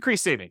 So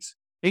increase savings.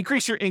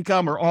 Increase your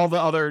income or all the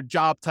other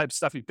job type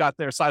stuff you've got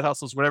there, side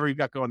hustles, whatever you've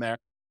got going there.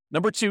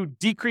 Number two,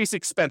 decrease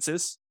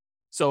expenses.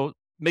 So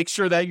make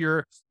sure that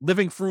you're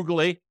living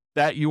frugally,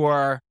 that you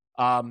are,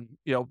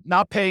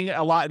 not paying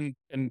a lot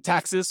in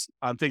taxes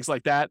on things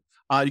like that.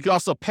 You can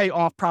also pay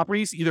off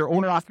properties, either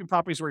owner-occupied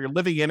properties where you're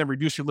living in and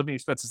reduce your living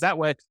expenses that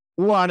way,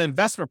 or on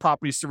investment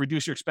properties to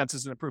reduce your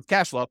expenses and improve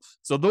cash flow.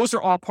 So those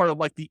are all part of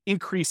like the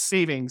increased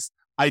savings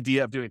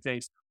idea of doing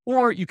things.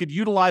 Or you could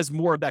utilize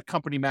more of that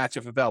company match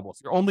if available. If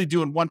you're only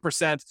doing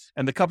 1%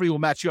 and the company will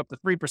match you up to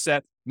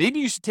 3%, maybe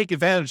you should take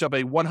advantage of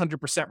a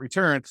 100%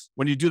 return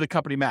when you do the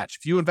company match.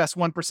 If you invest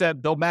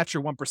 1%, they'll match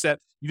your 1%.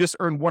 You just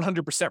earn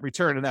 100%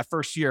 return in that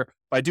first year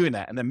by doing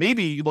that. And then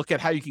maybe you look at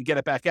how you can get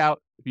it back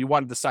out if you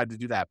want to decide to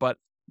do that. But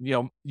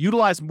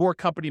utilize more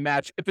company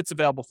match if it's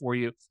available for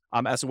you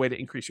as a way to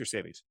increase your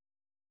savings.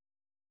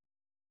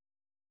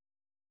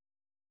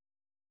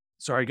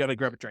 Sorry, I got to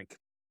grab a drink.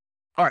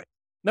 All right.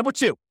 Number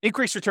two,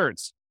 increase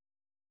returns.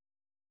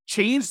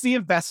 Change the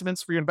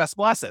investments for your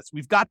investable assets.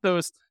 We've got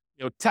those,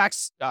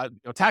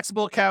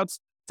 taxable accounts,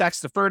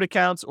 tax deferred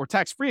accounts, or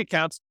tax free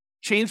accounts.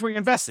 Change where you're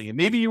investing. And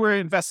maybe you were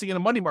investing in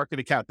a money market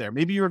account there.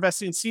 Maybe you're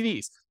investing in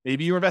CDs.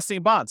 Maybe you're investing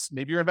in bonds.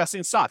 Maybe you're investing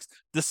in stocks.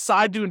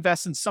 Decide to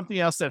invest in something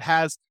else that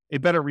has a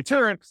better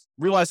return.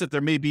 Realize that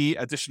there may be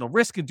additional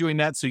risk in doing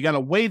that. So you got to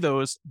weigh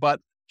those,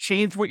 but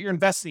change what you're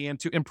investing in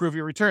to improve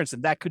your returns.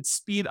 And that could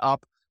speed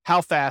up how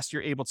fast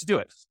you're able to do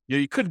it.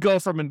 You could go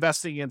from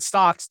investing in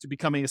stocks to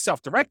becoming a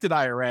self-directed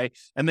IRA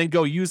and then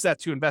go use that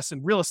to invest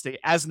in real estate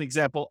as an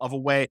example of a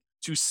way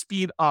to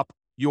speed up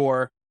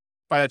your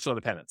financial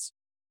independence.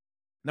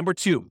 Number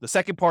two, the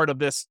second part of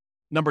this,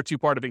 number two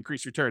part of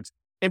increased returns,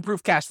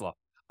 improve cash flow.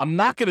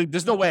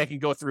 There's no way I can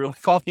go through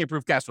all the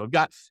improved cash flow. I've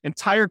got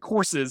entire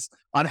courses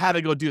on how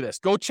to go do this.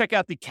 Go check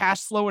out the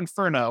Cash Flow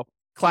Inferno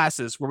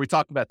classes where we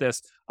talk about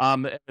this.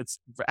 It's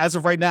as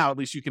of right now, at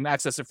least you can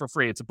access it for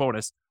free. It's a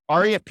bonus.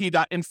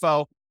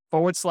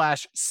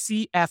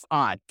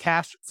 refp.info/CFI,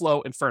 Cash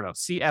Flow Inferno,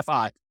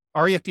 CFI,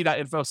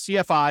 refp.info,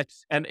 CFI.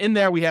 And in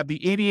there, we have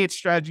the 88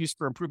 strategies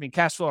for improving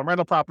cash flow on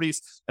rental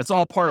properties. It's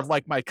all part of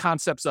like my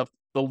concepts of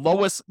the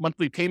lowest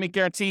monthly payment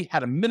guarantee, how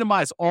to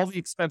minimize all the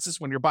expenses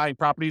when you're buying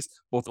properties,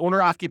 both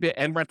owner-occupant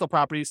and rental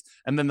properties,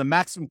 and then the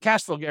maximum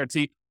cash flow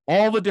guarantee,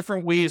 all the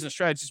different ways and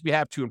strategies we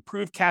have to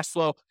improve cash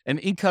flow and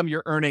income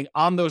you're earning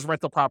on those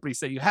rental properties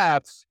that you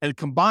have, and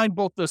combine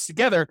both those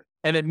together.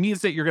 And it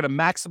means that you're going to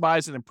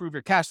maximize and improve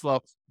your cash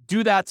flow.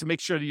 Do that to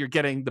make sure that you're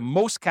getting the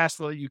most cash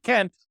flow that you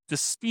can to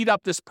speed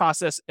up this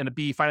process and to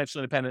be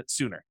financially independent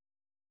sooner.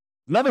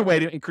 Another way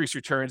to increase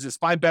returns is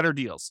find better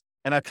deals.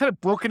 And I've kind of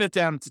broken it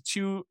down into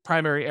two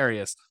primary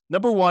areas.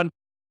 Number one,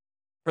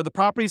 for the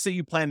properties that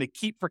you plan to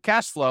keep for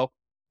cash flow,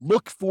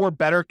 look for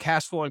better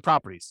cash flowing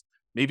properties.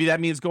 Maybe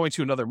that means going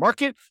to another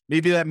market.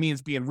 Maybe that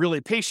means being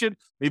really patient.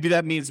 Maybe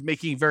that means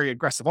making very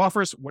aggressive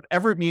offers,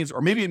 whatever it means.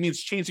 Or maybe it means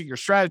changing your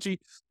strategy.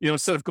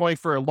 Instead of going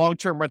for a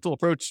long-term rental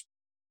approach,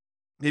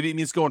 maybe it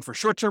means going for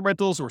short-term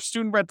rentals or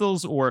student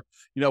rentals or,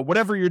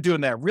 whatever you're doing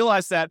there.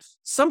 Realize that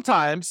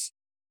sometimes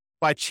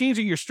by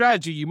changing your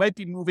strategy, you might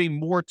be moving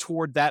more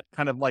toward that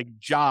kind of like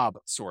job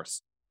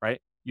source, right?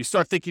 You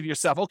start thinking to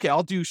yourself, okay,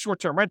 I'll do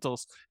short-term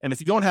rentals. And if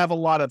you don't have a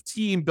lot of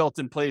team built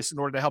in place in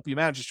order to help you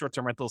manage the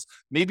short-term rentals,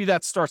 maybe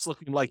that starts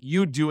looking like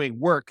you doing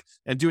work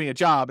and doing a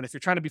job. And if you're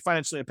trying to be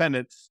financially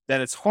independent, then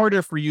it's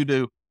harder for you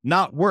to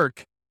not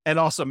work and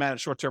also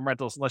manage short-term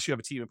rentals unless you have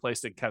a team in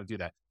place that can kind of do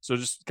that. So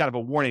just kind of a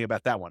warning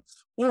about that one.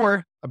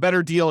 Or a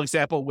better deal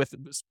example with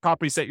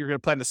properties that you're going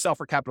to plan to sell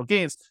for capital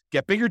gains,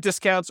 get bigger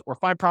discounts or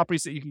find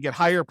properties that you can get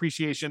higher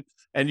appreciation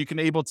and you can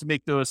able to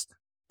make those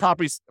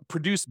properties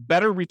produce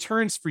better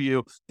returns for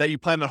you that you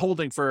plan on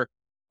holding for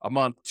a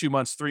month, 2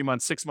 months, 3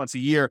 months, 6 months, a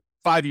year,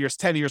 5 years,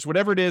 10 years,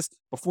 whatever it is,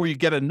 before you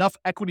get enough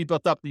equity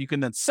built up that you can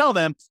then sell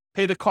them,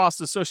 pay the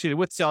costs associated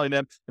with selling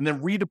them, and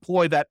then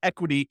redeploy that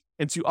equity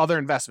into other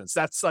investments.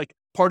 That's like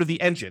part of the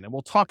engine. And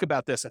we'll talk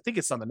about this. I think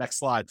it's on the next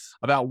slide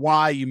about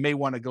why you may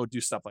want to go do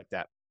stuff like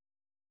that.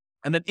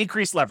 And then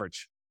increase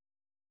leverage.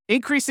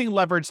 Increasing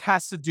leverage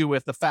has to do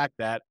with the fact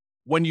that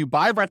when you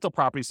buy rental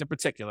properties in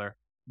particular,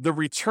 the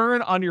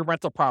return on your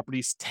rental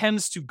properties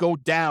tends to go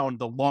down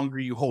the longer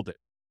you hold it.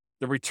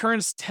 The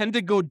returns tend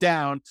to go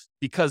down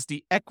because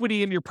the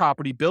equity in your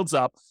property builds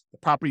up. The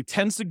property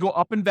tends to go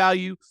up in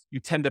value. You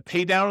tend to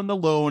pay down on the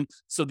loan.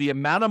 So the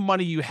amount of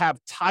money you have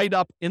tied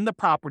up in the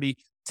property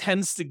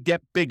tends to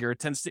get bigger,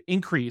 tends to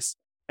increase.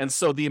 And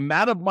so the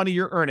amount of money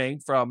you're earning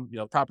from,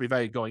 property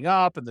value going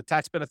up and the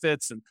tax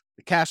benefits and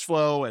the cash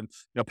flow and,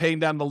 paying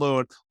down the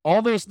loan,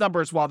 all those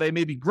numbers, while they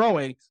may be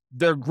growing,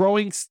 they're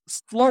growing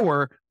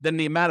slower than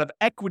the amount of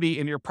equity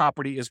in your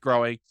property is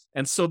growing.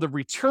 And so the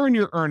return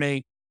you're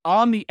earning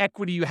on the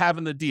equity you have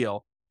in the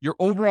deal, your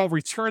overall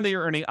return that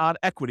you're earning on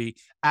equity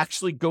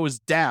actually goes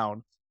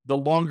down the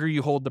longer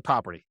you hold the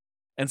property.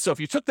 And so if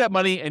you took that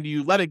money and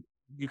you let it,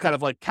 you kind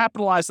of like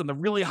capitalize on the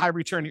really high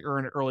return you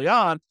earn early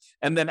on.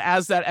 And then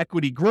as that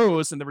equity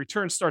grows and the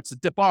return starts to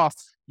dip off,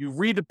 you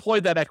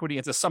redeploy that equity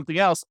into something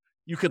else.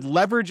 You could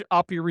leverage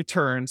up your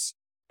returns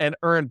and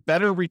earn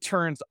better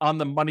returns on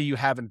the money you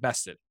have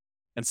invested.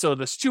 And so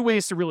there's two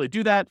ways to really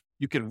do that.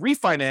 You can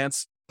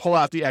refinance, pull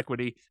out the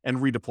equity and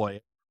redeploy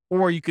it.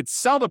 Or you could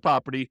sell the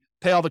property,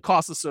 pay all the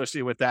costs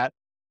associated with that,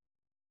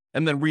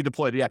 and then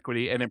redeploy the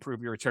equity and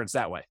improve your returns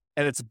that way.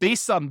 And it's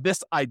based on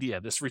this idea,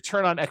 this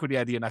return on equity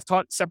idea. And I've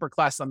taught separate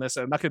classes on this,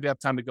 and I'm not going to have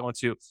time to go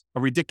into a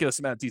ridiculous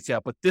amount of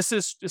detail, but this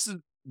is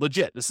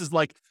legit. This is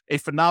like a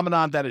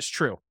phenomenon that is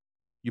true.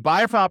 You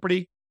buy a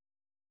property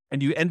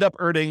and you end up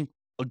earning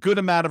a good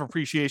amount of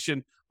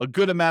appreciation, a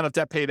good amount of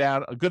debt pay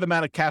down, a good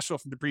amount of cash flow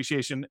from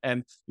depreciation,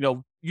 and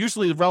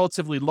usually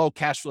relatively low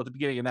cash flow at the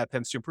beginning, and that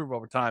tends to improve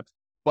over time.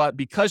 But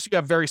because you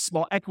have very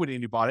small equity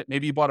and you bought it,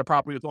 maybe you bought a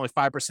property with only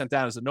 5%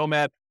 down as a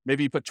nomad,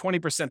 maybe you put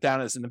 20% down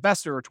as an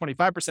investor or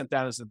 25%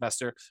 down as an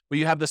investor, but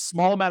you have this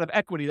small amount of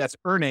equity that's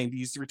earning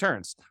these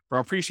returns from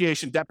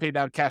appreciation, debt pay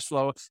down, cash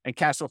flow, and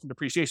cash flow from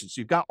depreciation.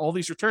 So you've got all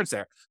these returns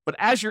there. But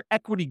as your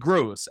equity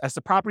grows, as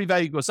the property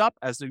value goes up,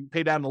 as you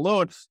pay down the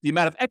loan, the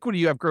amount of equity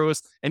you have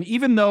grows. And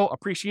even though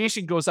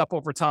appreciation goes up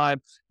over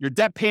time, your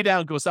debt pay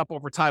down goes up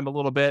over time a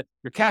little bit,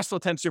 your cash flow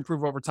tends to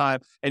improve over time,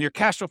 and your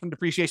cash flow from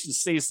depreciation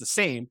stays the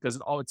same because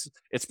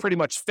it's pretty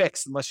much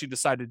fixed unless you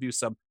decide to do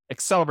some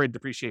accelerated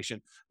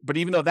depreciation. But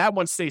even though that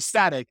one stays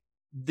static,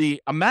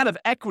 the amount of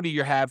equity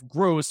you have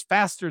grows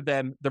faster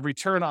than the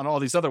return on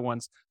all these other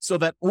ones, so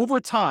that over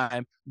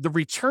time, the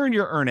return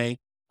you're earning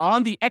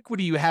on the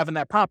equity you have in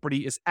that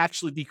property is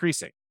actually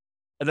decreasing.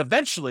 And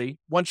eventually,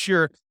 once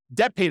your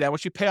debt pay down,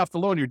 once you pay off the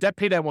loan, your debt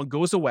pay down one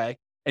goes away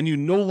and you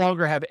no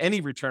longer have any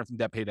return from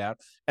debt pay down.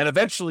 And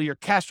eventually your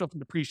cash flow from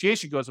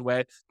depreciation goes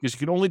away because you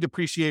can only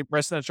depreciate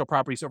residential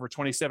properties over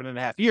 27 and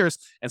a half years.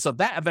 And so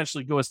that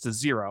eventually goes to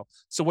zero.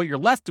 So what you're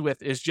left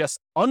with is just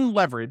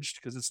unleveraged,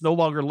 because it's no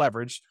longer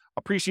leveraged,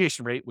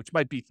 appreciation rate, which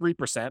might be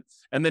 3%.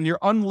 And then your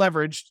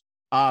unleveraged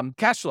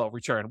cash flow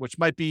return, which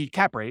might be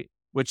cap rate,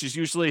 which is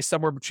usually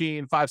somewhere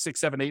between 5, 6,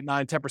 7, 8,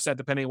 9, 10%,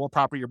 depending on what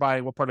property you're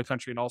buying, what part of the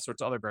country, and all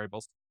sorts of other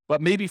variables.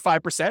 But maybe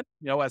 5%,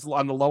 as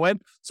on the low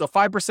end. So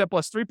 5%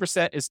 plus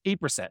 3% is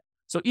 8%.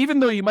 So even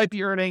though you might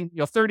be earning,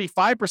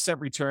 35%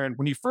 return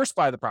when you first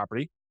buy the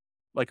property,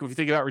 like if you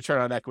think about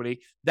return on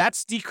equity,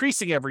 that's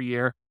decreasing every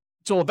year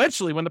So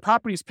eventually, when the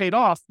property is paid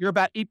off, you're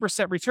about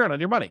 8% return on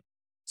your money.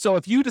 So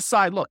if you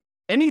decide, look,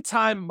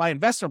 anytime my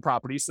investment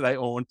properties that I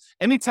own,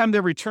 anytime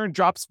their return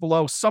drops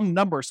below some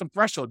number, some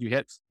threshold you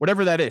hit,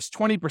 whatever that is,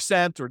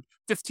 20% or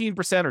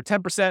 15% or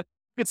 10%, you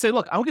could say,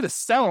 look, I'm going to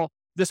sell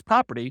this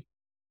property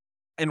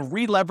and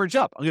re-leverage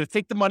up. I'm going to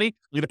take the money,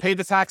 I'm going to pay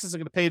the taxes, I'm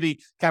going to pay the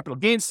capital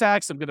gains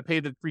tax, I'm going to pay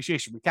the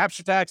depreciation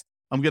recapture tax,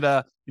 I'm going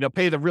to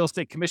pay the real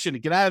estate commission to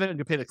get out of it, I'm going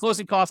to pay the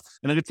closing costs,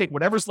 and I'm going to take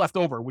whatever's left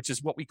over, which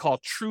is what we call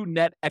true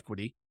net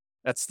equity.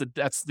 That's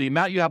the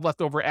amount you have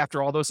left over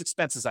after all those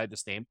expenses I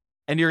just named.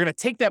 And you're going to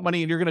take that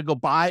money and you're going to go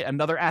buy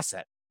another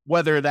asset,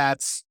 whether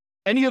that's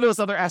any of those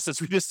other assets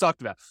we just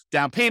talked about,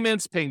 down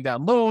payments, paying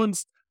down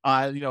loans,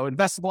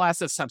 investable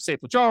assets, some safe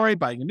withdrawal,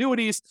 buying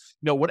annuities,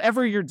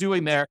 whatever you're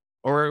doing there,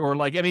 or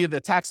like any of the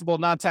taxable,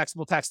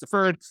 non-taxable, tax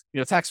deferred,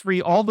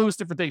 tax-free, all those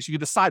different things. You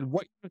decide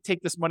what you're going to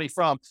take this money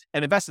from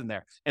and invest in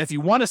there. And if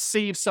you want to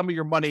save some of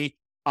your money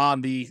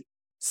on the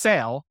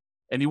sale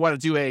and you want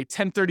to do a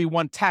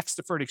 1031 tax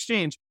deferred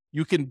exchange,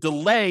 you can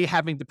delay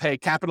having to pay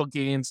capital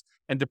gains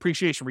and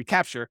depreciation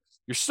recapture.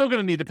 You're still going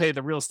to need to pay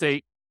the real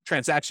estate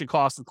transaction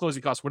costs and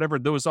closing costs, whatever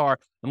those are,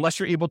 unless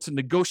you're able to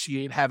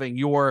negotiate having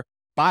your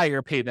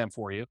buyer pay them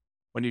for you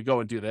when you go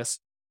and do this.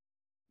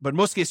 But in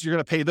most cases, you're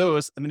going to pay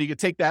those, and then you can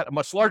take that a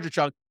much larger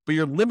chunk, but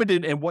you're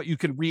limited in what you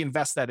can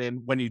reinvest that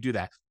in when you do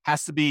that.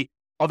 Has to be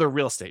other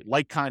real estate,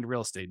 like-kind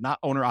real estate, not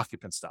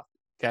owner-occupant stuff,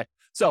 okay?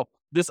 So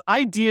this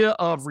idea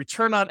of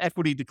return on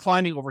equity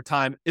declining over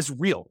time is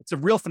real. It's a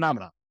real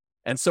phenomenon.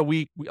 And so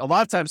we a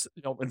lot of times,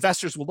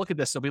 investors will look at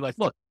this and be like,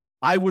 look,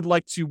 I would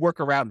like to work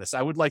around this.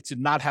 I would like to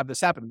not have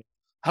this happen to me.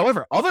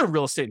 However, other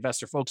real estate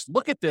investor folks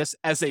look at this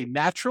as a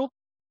natural,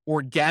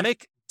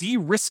 organic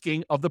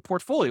de-risking of the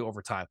portfolio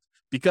over time.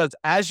 Because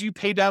as you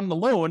pay down the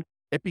loan,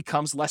 it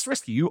becomes less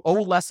risky. You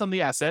owe less on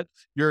the asset.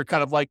 Your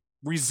kind of like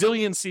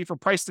resiliency for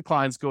price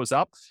declines goes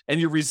up,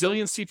 and your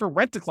resiliency for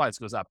rent declines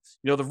goes up.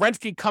 The rent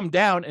can come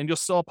down and you'll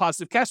still have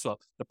positive cash flow.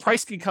 The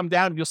price can come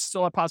down and you'll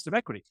still have positive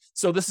equity.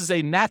 So this is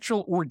a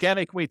natural,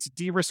 organic way to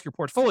de-risk your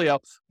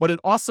portfolio, but it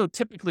also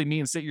typically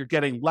means that you're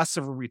getting less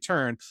of a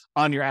return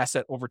on your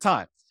asset over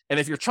time. And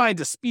if you're trying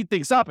to speed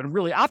things up and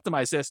really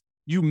optimize this,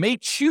 you may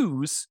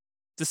choose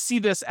to see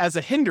this as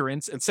a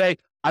hindrance and say,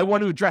 I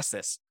want to address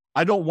this.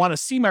 I don't want to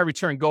see my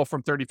return go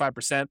from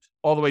 35%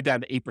 all the way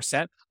down to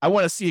 8%. I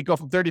want to see it go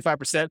from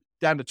 35%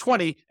 down to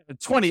 20. And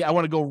 20, I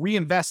want to go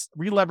reinvest,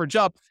 re-leverage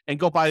up, and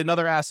go buy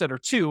another asset or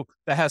two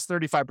that has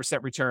 35%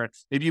 return.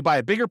 Maybe you buy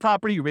a bigger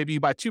property, or maybe you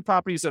buy two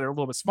properties that are a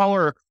little bit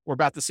smaller or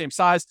about the same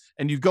size,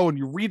 and you go and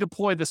you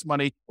redeploy this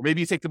money, or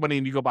maybe you take the money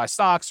and you go buy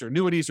stocks or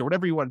annuities or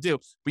whatever you want to do,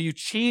 but you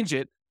change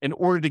it in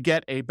order to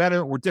get a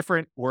better or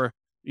different or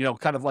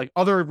kind of like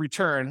other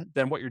return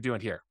than what you're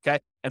doing here. Okay.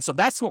 And so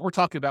that's what we're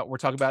talking about. We're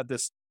talking about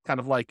this kind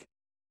of like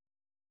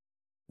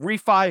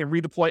refi and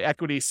redeploy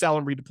equity, sell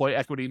and redeploy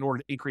equity in order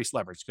to increase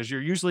leverage, because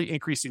you're usually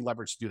increasing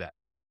leverage to do that.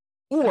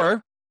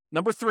 Or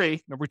number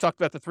three, remember we talked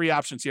about the three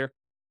options here: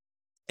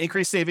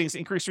 increase savings,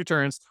 increase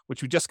returns,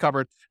 which we just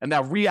covered, and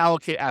now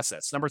reallocate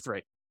assets. Number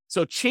three.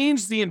 So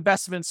change the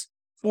investments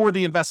for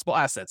the investable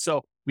assets.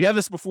 So we had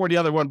this before the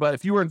other one, but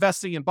if you were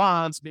investing in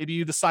bonds, maybe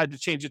you decide to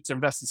change it to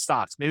invest in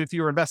stocks. Maybe if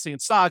you were investing in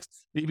stocks,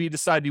 maybe you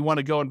decide you want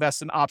to go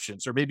invest in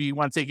options, or maybe you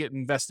want to take it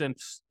and invest in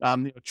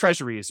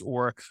treasuries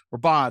or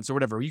bonds or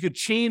whatever. You could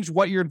change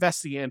what you're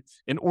investing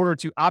in order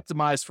to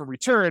optimize for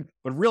return,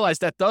 but realize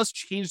that does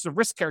change the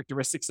risk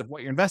characteristics of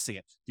what you're investing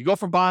in. You go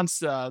from bonds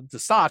to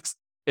stocks,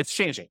 it's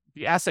changing.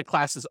 The asset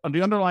classes,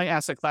 the underlying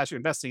asset class you're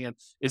investing in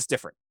is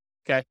different.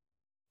 Okay.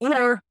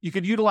 Or you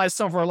could utilize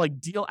some of our like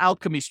deal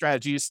alchemy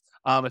strategies.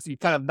 If you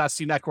kind of not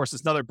seen that course,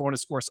 it's another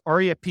bonus course,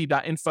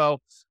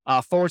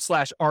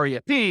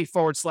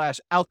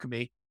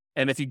 refp.info/REIT/alchemy.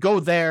 And if you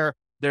go there,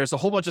 there's a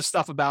whole bunch of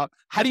stuff about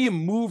how do you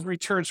move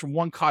returns from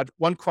one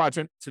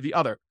quadrant to the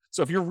other.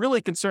 So if you're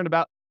really concerned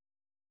about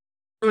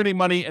earning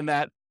money in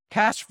that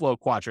cash flow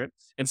quadrant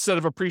instead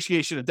of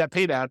appreciation and debt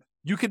pay down,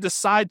 you can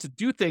decide to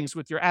do things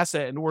with your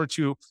asset in order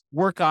to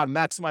work on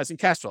maximizing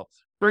cash flow.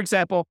 For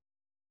example,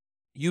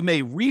 you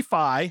may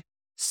refi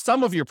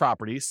some of your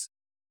properties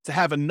to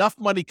have enough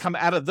money come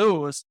out of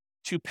those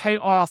to pay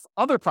off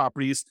other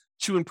properties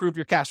to improve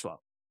your cash flow.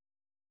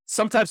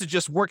 Sometimes it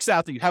just works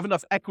out that you have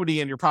enough equity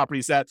in your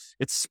properties that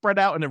it's spread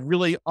out in a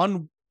really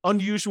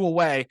unusual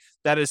way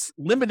that is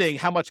limiting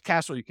how much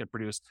cash flow you can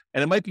produce.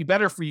 And it might be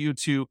better for you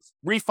to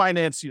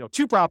refinance,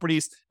 two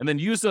properties and then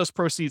use those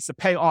proceeds to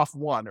pay off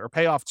one or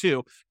pay off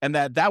two. And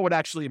that would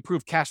actually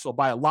improve cash flow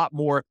by a lot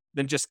more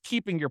than just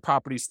keeping your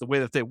properties the way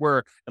that they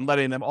were and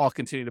letting them all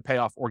continue to pay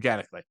off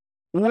organically.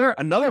 Or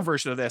another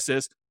version of this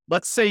is,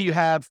 let's say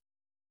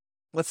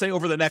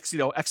over the next,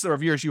 X number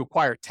of years, you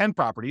acquire 10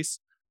 properties.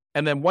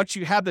 And then once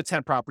you have the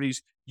 10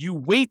 properties, you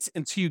wait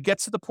until you get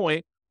to the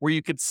point where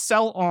you could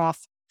sell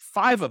off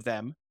 5 of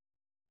them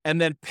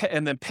and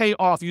then pay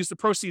off, use the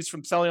proceeds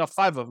from selling off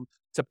 5 of them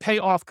to pay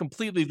off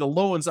completely the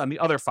loans on the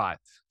other 5.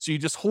 So you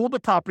just hold the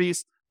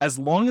properties as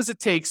long as it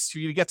takes for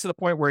you to get to the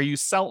point where you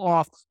sell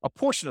off a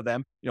portion of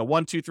them,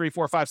 1, 2, 3,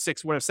 4, 5,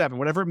 6, whatever, 7,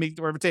 whatever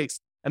it takes.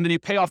 and then you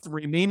pay off the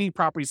remaining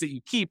properties that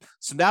you keep.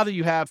 So now that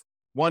you have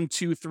 1,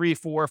 2, 3,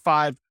 4,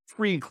 5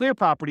 free and clear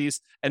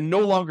properties and no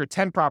longer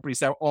 10 properties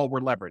that all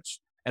were leveraged.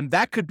 And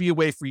that could be a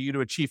way for you to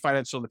achieve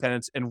financial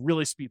independence and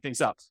really speed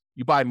things up.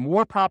 You buy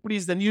more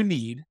properties than you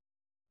need,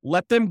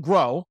 let them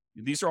grow.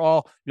 These are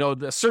all,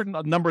 the certain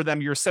number of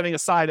them you're setting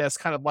aside as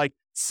kind of like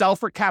sell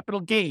for capital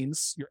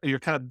gains. You're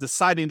kind of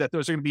deciding that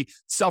those are going to be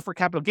sell for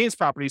capital gains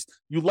properties.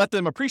 You let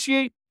them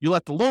appreciate, you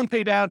let the loan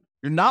pay down.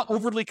 You're not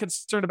overly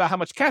concerned about how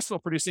much cash flow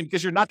producing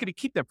because you're not going to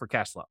keep them for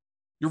cash flow.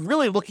 You're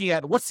really looking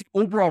at what's the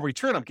overall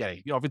return I'm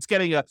getting. If it's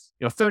getting a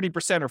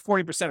 30%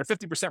 or 40% or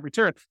 50%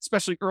 return,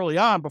 especially early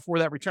on before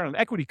that return on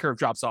equity curve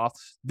drops off,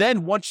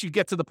 then once you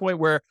get to the point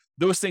where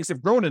those things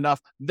have grown enough,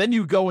 then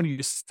you go and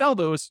you sell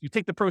those, you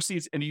take the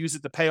proceeds and you use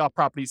it to pay off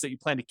properties that you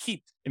plan to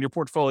keep in your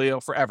portfolio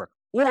forever.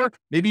 Or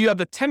maybe you have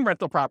the 10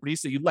 rental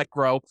properties that you let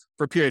grow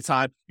for a period of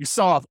time. You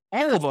sell off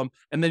all of them,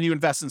 and then you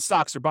invest in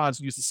stocks or bonds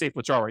and use the safe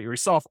withdrawal rate. Or you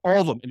sell off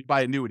all of them and you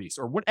buy annuities,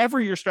 or whatever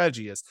your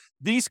strategy is.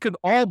 These could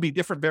all be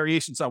different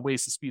variations on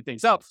ways to speed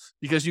things up,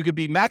 because you could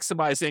be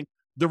maximizing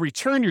the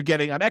return you're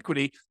getting on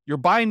equity. You're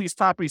buying these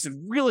properties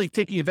and really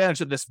taking advantage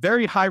of this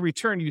very high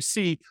return you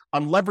see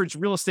on leveraged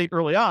real estate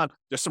early on.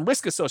 There's some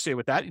risk associated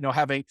with that,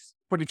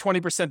 putting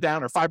 20%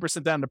 down or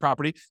 5% down the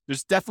property.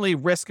 There's definitely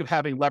risk of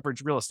having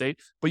leveraged real estate,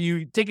 but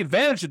you take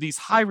advantage of these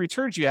high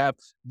returns you have.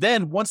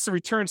 Then once the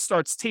return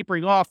starts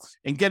tapering off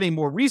and getting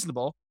more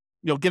reasonable,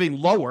 getting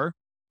lower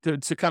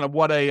to kind of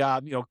what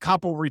a,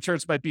 comparable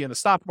returns might be in the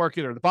stock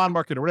market or the bond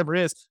market or whatever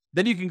it is,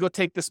 then you can go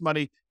take this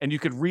money and you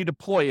could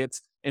redeploy it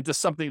into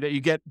something that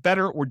you get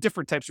better or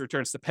different types of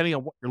returns depending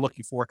on what you're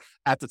looking for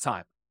at the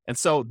time. And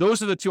so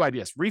those are the two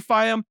ideas: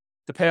 refi them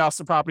to pay off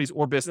some properties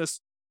or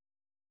business,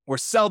 or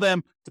sell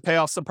them to pay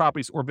off some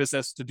properties or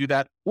business to do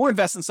that, or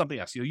invest in something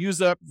else. You'll use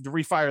the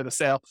refi or the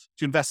sale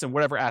to invest in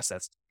whatever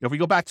assets. If we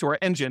go back to our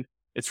engine,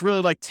 it's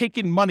really like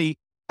taking money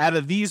out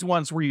of these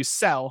ones where you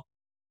sell,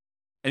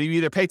 and you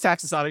either pay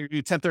taxes on it or you do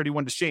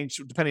 1031 exchange,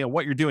 depending on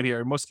what you're doing here.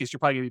 In most cases, you're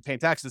probably going to be paying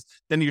taxes.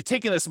 Then you're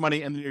taking this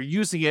money and you're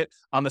using it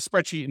on the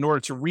spreadsheet in order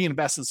to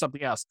reinvest in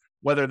something else,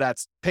 whether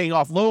that's paying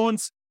off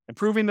loans,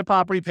 improving the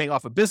property, paying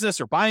off a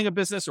business or buying a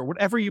business or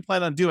whatever you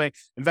plan on doing,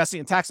 investing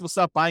in taxable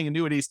stuff, buying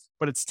annuities,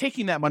 but it's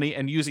taking that money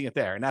and using it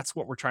there. And that's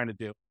what we're trying to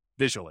do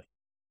visually.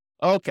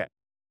 Okay.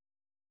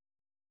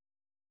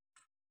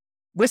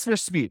 Listener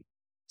speed.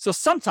 So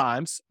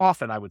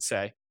often I would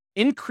say,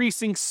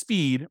 increasing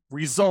speed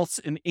results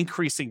in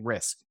increasing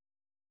risk.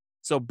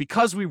 So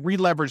because we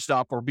re-leveraged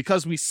up or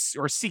because we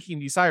are seeking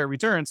these higher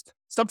returns,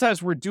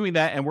 sometimes we're doing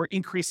that and we're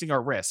increasing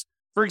our risk.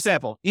 For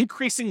example,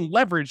 increasing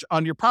leverage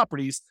on your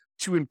properties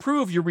to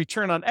improve your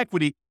return on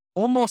equity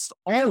almost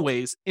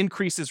always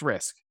increases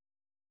risk.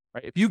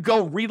 Right? If you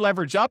go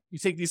re-leverage up, you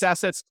take these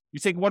assets, you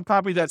take one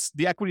property that's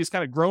the equity is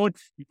kind of growing,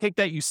 you take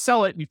that, you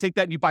sell it, and you take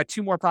that and you buy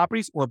 2 more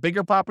properties or a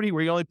bigger property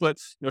where you only put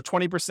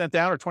 20%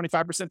 down or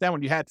 25% down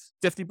when you had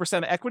 50%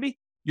 of equity,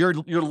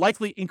 you're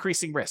likely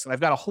increasing risk. And I've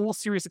got a whole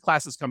series of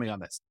classes coming on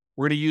this.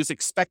 We're going to use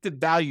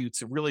expected value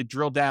to really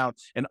drill down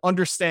and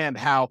understand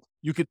how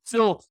you could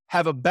still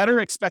have a better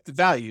expected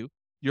value.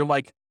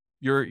 The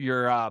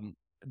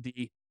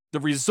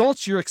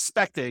results you're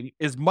expecting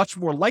is much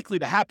more likely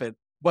to happen,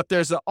 but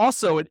there's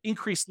also an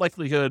increased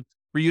likelihood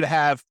for you to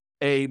have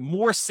a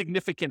more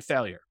significant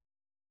failure.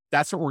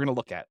 That's what we're going to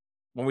look at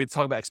when we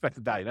talk about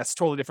expected value. That's a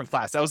totally different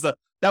class.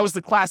 That was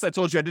the class I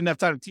told you I didn't have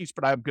time to teach,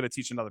 but I'm going to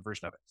teach another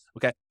version of it.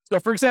 Okay. So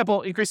for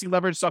example, increasing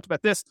leverage, talked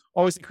about this,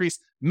 always increase.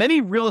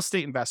 Many real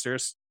estate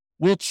investors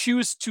will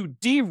choose to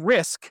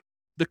de-risk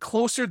the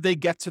closer they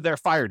get to their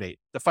FIRE date,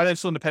 the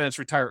financial independence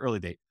retire early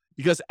date.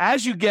 Because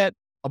as you get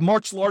a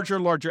much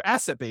larger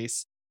asset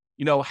base,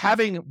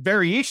 having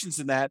variations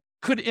in that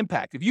could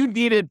impact. If you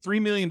needed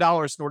 $3 million in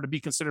order to be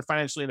considered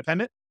financially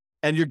independent,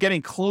 and you're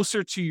getting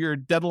closer to your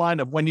deadline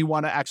of when you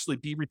want to actually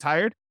be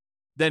retired,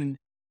 then,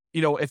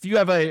 if you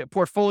have a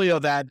portfolio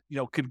that,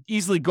 could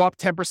easily go up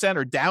 10%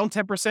 or down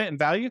 10% in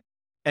value,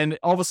 and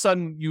all of a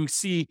sudden you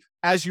see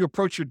as you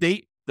approach your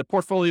date, the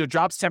portfolio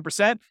drops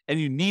 10% and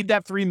you need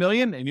that 3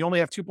 million and you only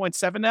have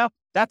 2.7 now,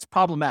 that's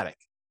problematic.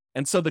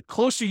 And so the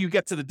closer you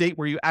get to the date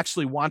where you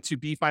actually want to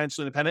be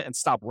financially independent and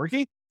stop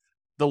working,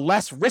 the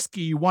less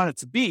risky you want it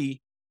to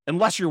be,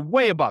 unless you're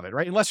way above it,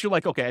 right? Unless you're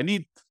like, okay, I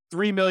need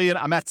 3 million,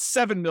 I'm at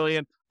 7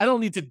 million. I don't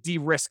need to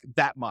de-risk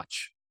that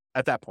much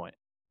at that point.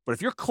 But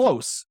if you're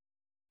close,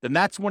 then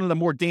that's one of the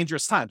more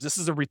dangerous times. This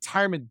is a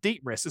retirement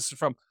date risk. This is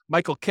from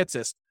Michael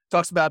Kitces.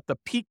 Talks about the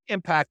peak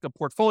impact of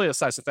portfolio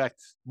size effect.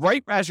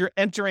 Right as you're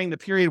entering the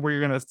period where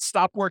you're going to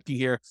stop working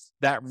here,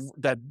 that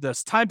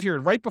this time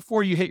period right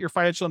before you hit your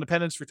financial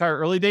independence, retire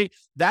early date,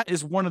 that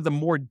is one of the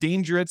more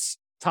dangerous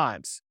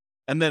times.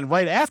 And then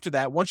right after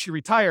that, once you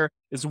retire,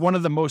 is one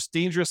of the most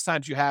dangerous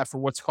times you have for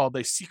what's called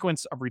a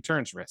sequence of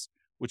returns risk,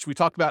 which we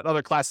talked about in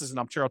other classes, and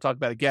I'm sure I'll talk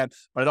about again,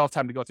 but I don't have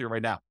time to go through it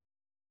right now.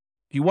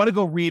 If you want to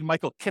go read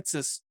Michael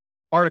Kitces'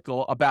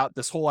 article about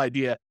this whole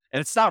idea, and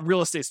it's not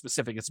real estate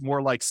specific, it's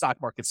more like stock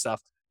market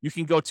stuff, you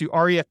can go to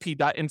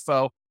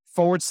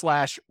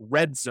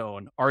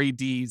refp.info/redzone,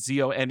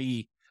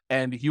 REDZone,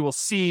 And you will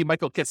see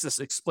Michael Kitces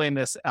explain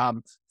this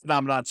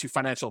phenomenon to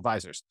financial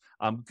advisors.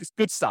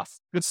 Good stuff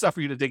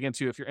for you to dig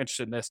into if you're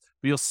interested in this.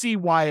 But you'll see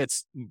why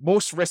it's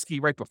most risky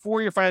right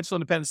before your financial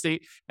independence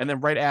date, and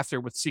then right after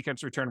with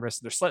sequence return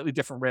risk. They're slightly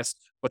different risks,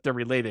 but they're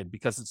related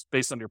because it's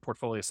based on your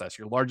portfolio size.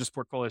 Your largest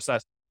portfolio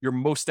size, you're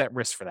most at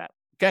risk for that.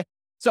 Okay.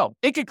 So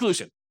in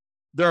conclusion,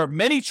 there are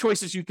many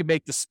choices you can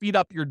make to speed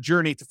up your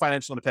journey to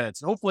financial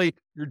independence. And hopefully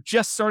you're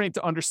just starting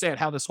to understand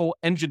how this whole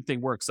engine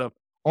thing works. So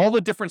all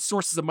the different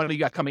sources of money you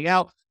got coming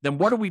out, then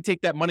what do we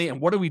take that money and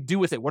what do we do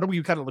with it? What do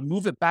we kind of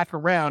move it back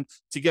around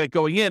to get it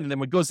going in? And then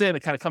when it goes in, it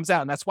kind of comes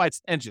out. And that's why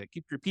it's an engine. It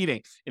keeps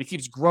repeating and it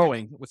keeps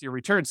growing with your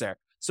returns there.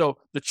 So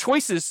the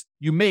choices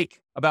you make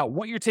about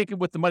what you're taking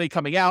with the money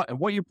coming out and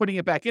what you're putting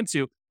it back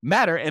into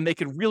matter, and they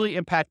can really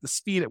impact the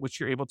speed at which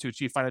you're able to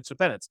achieve financial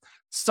independence.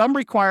 Some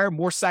require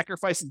more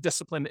sacrifice and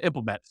discipline to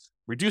implement,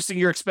 reducing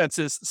your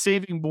expenses,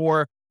 saving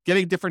more,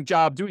 getting a different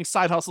job, doing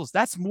side hustles.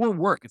 That's more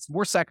work. It's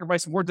more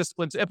sacrifice, more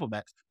discipline to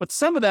implement. But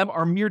some of them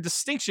are mere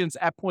distinctions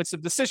at points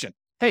of decision.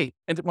 Hey,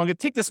 and I'm going to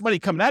take this money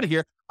coming out of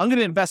here. I'm going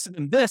to invest it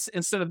in this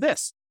instead of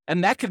this.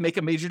 And that can make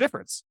a major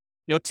difference.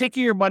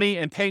 Taking your money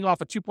and paying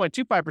off a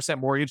 2.25%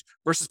 mortgage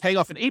versus paying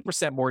off an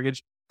 8%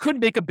 mortgage could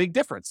make a big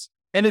difference.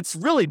 And it's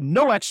really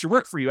no extra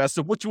work for you as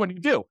to what you want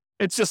to do.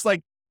 It's just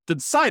like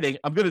deciding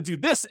I'm going to do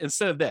this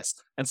instead of this.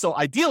 And so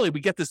ideally we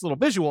get this little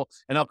visual,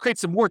 and I'll create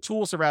some more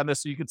tools around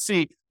this so you can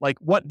see like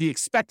what the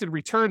expected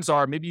returns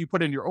are. Maybe you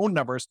put in your own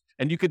numbers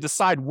and you could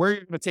decide where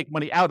you're going to take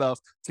money out of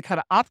to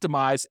kind of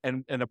optimize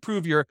and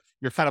improve your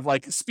kind of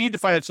like speed to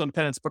financial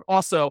independence, but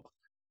also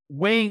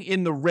weighing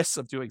in the risks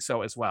of doing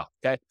so as well.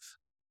 Okay.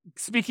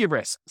 Speaking of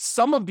risk,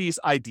 some of these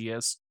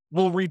ideas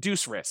will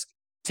reduce risk.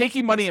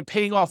 Taking money and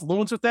paying off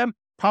loans with them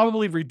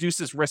probably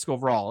reduces risk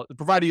overall,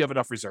 provided you have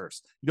enough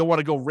reserves. You don't want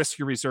to go risk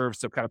your reserves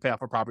to kind of pay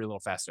off a property a little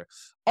faster.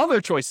 Other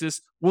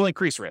choices will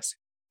increase risk.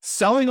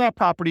 Selling off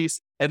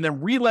properties and then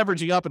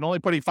re-leveraging up and only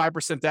putting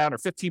 5% down or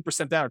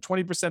 15% down or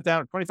 20%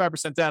 down or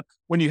 25% down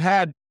when you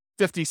had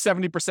 50,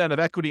 70% of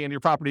equity in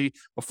your property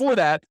before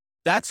that,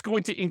 that's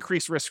going to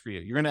increase risk for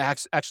you. You're going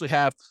to actually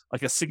have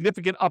like a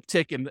significant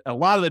uptick in a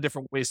lot of the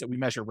different ways that we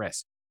measure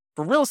risk.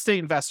 For real estate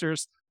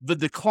investors, the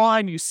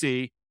decline you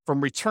see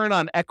from return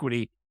on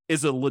equity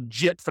is a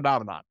legit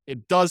phenomenon.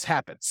 It does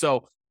happen.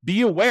 So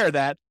be aware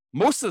that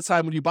most of the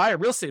time when you buy a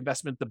real estate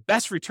investment, the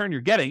best return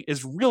you're getting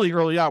is really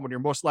early on when you're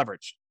most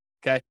leveraged.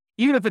 Okay.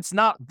 Even if it's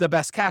not the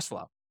best cash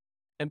flow.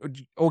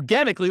 And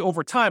organically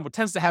over time, what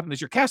tends to happen is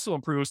your cash flow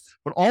improves,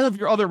 but all of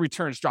your other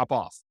returns drop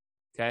off.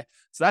 Okay.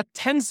 So that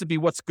tends to be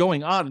what's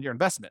going on in your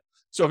investment.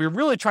 So if you're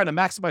really trying to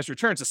maximize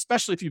returns,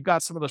 especially if you've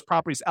got some of those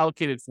properties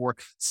allocated for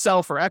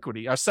sell for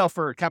equity or sell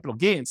for capital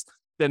gains,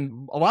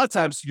 then a lot of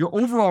times your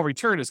overall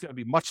return is going to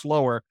be much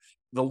lower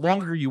the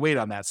longer you wait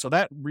on that. So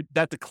that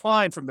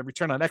decline from the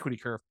return on equity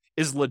curve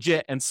is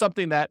legit and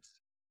something that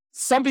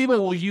some people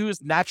will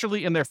use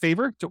naturally in their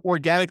favor to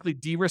organically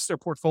de-risk their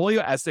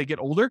portfolio as they get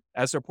older,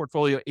 as their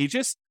portfolio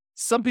ages.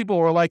 Some people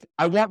are like,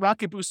 I want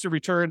rocket booster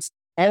returns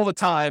all the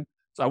time.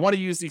 So I want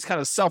to use these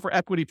kind of sell for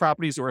equity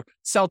properties or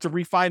sell to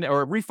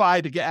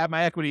refi to get at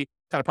my equity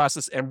kind of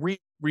process and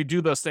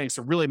redo those things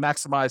to really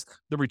maximize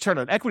the return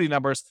on equity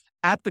numbers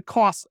at the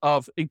cost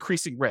of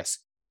increasing risk.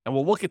 And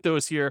we'll look at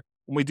those here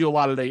when we do a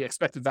lot of the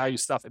expected value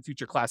stuff in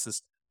future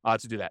classes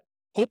to do that.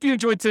 Hope you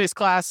enjoyed today's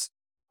class.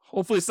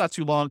 Hopefully it's not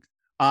too long.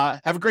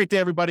 Have a great day,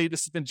 everybody.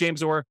 This has been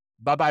James Orr.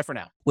 Bye-bye for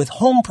now. With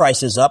home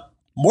prices up,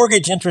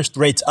 mortgage interest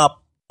rates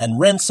up, and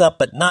rents up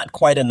but not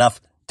quite enough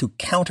to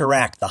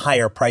counteract the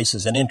higher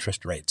prices and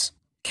interest rates,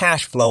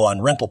 cash flow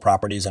on rental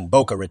properties in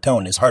Boca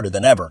Raton is harder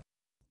than ever.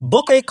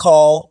 Book a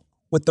call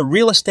with the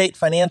Real Estate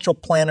Financial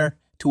Planner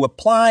to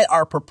apply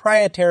our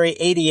proprietary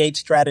 88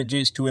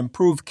 strategies to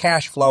improve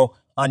cash flow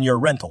on your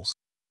rentals.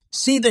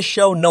 See the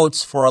show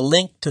notes for a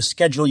link to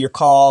schedule your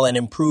call and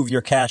improve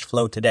your cash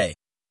flow today.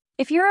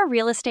 If you're a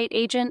real estate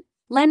agent,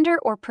 lender,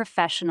 or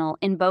professional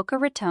in Boca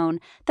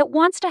Raton that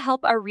wants to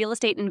help our real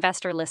estate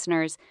investor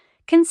listeners,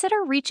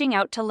 consider reaching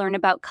out to learn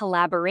about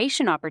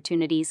collaboration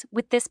opportunities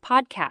with this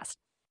podcast.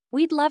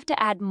 We'd love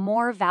to add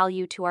more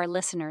value to our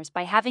listeners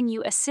by having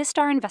you assist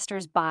our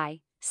investors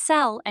buy,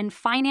 sell, and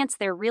finance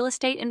their real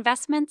estate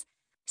investments.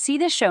 See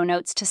the show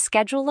notes to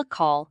schedule a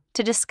call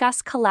to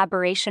discuss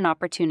collaboration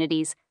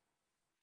opportunities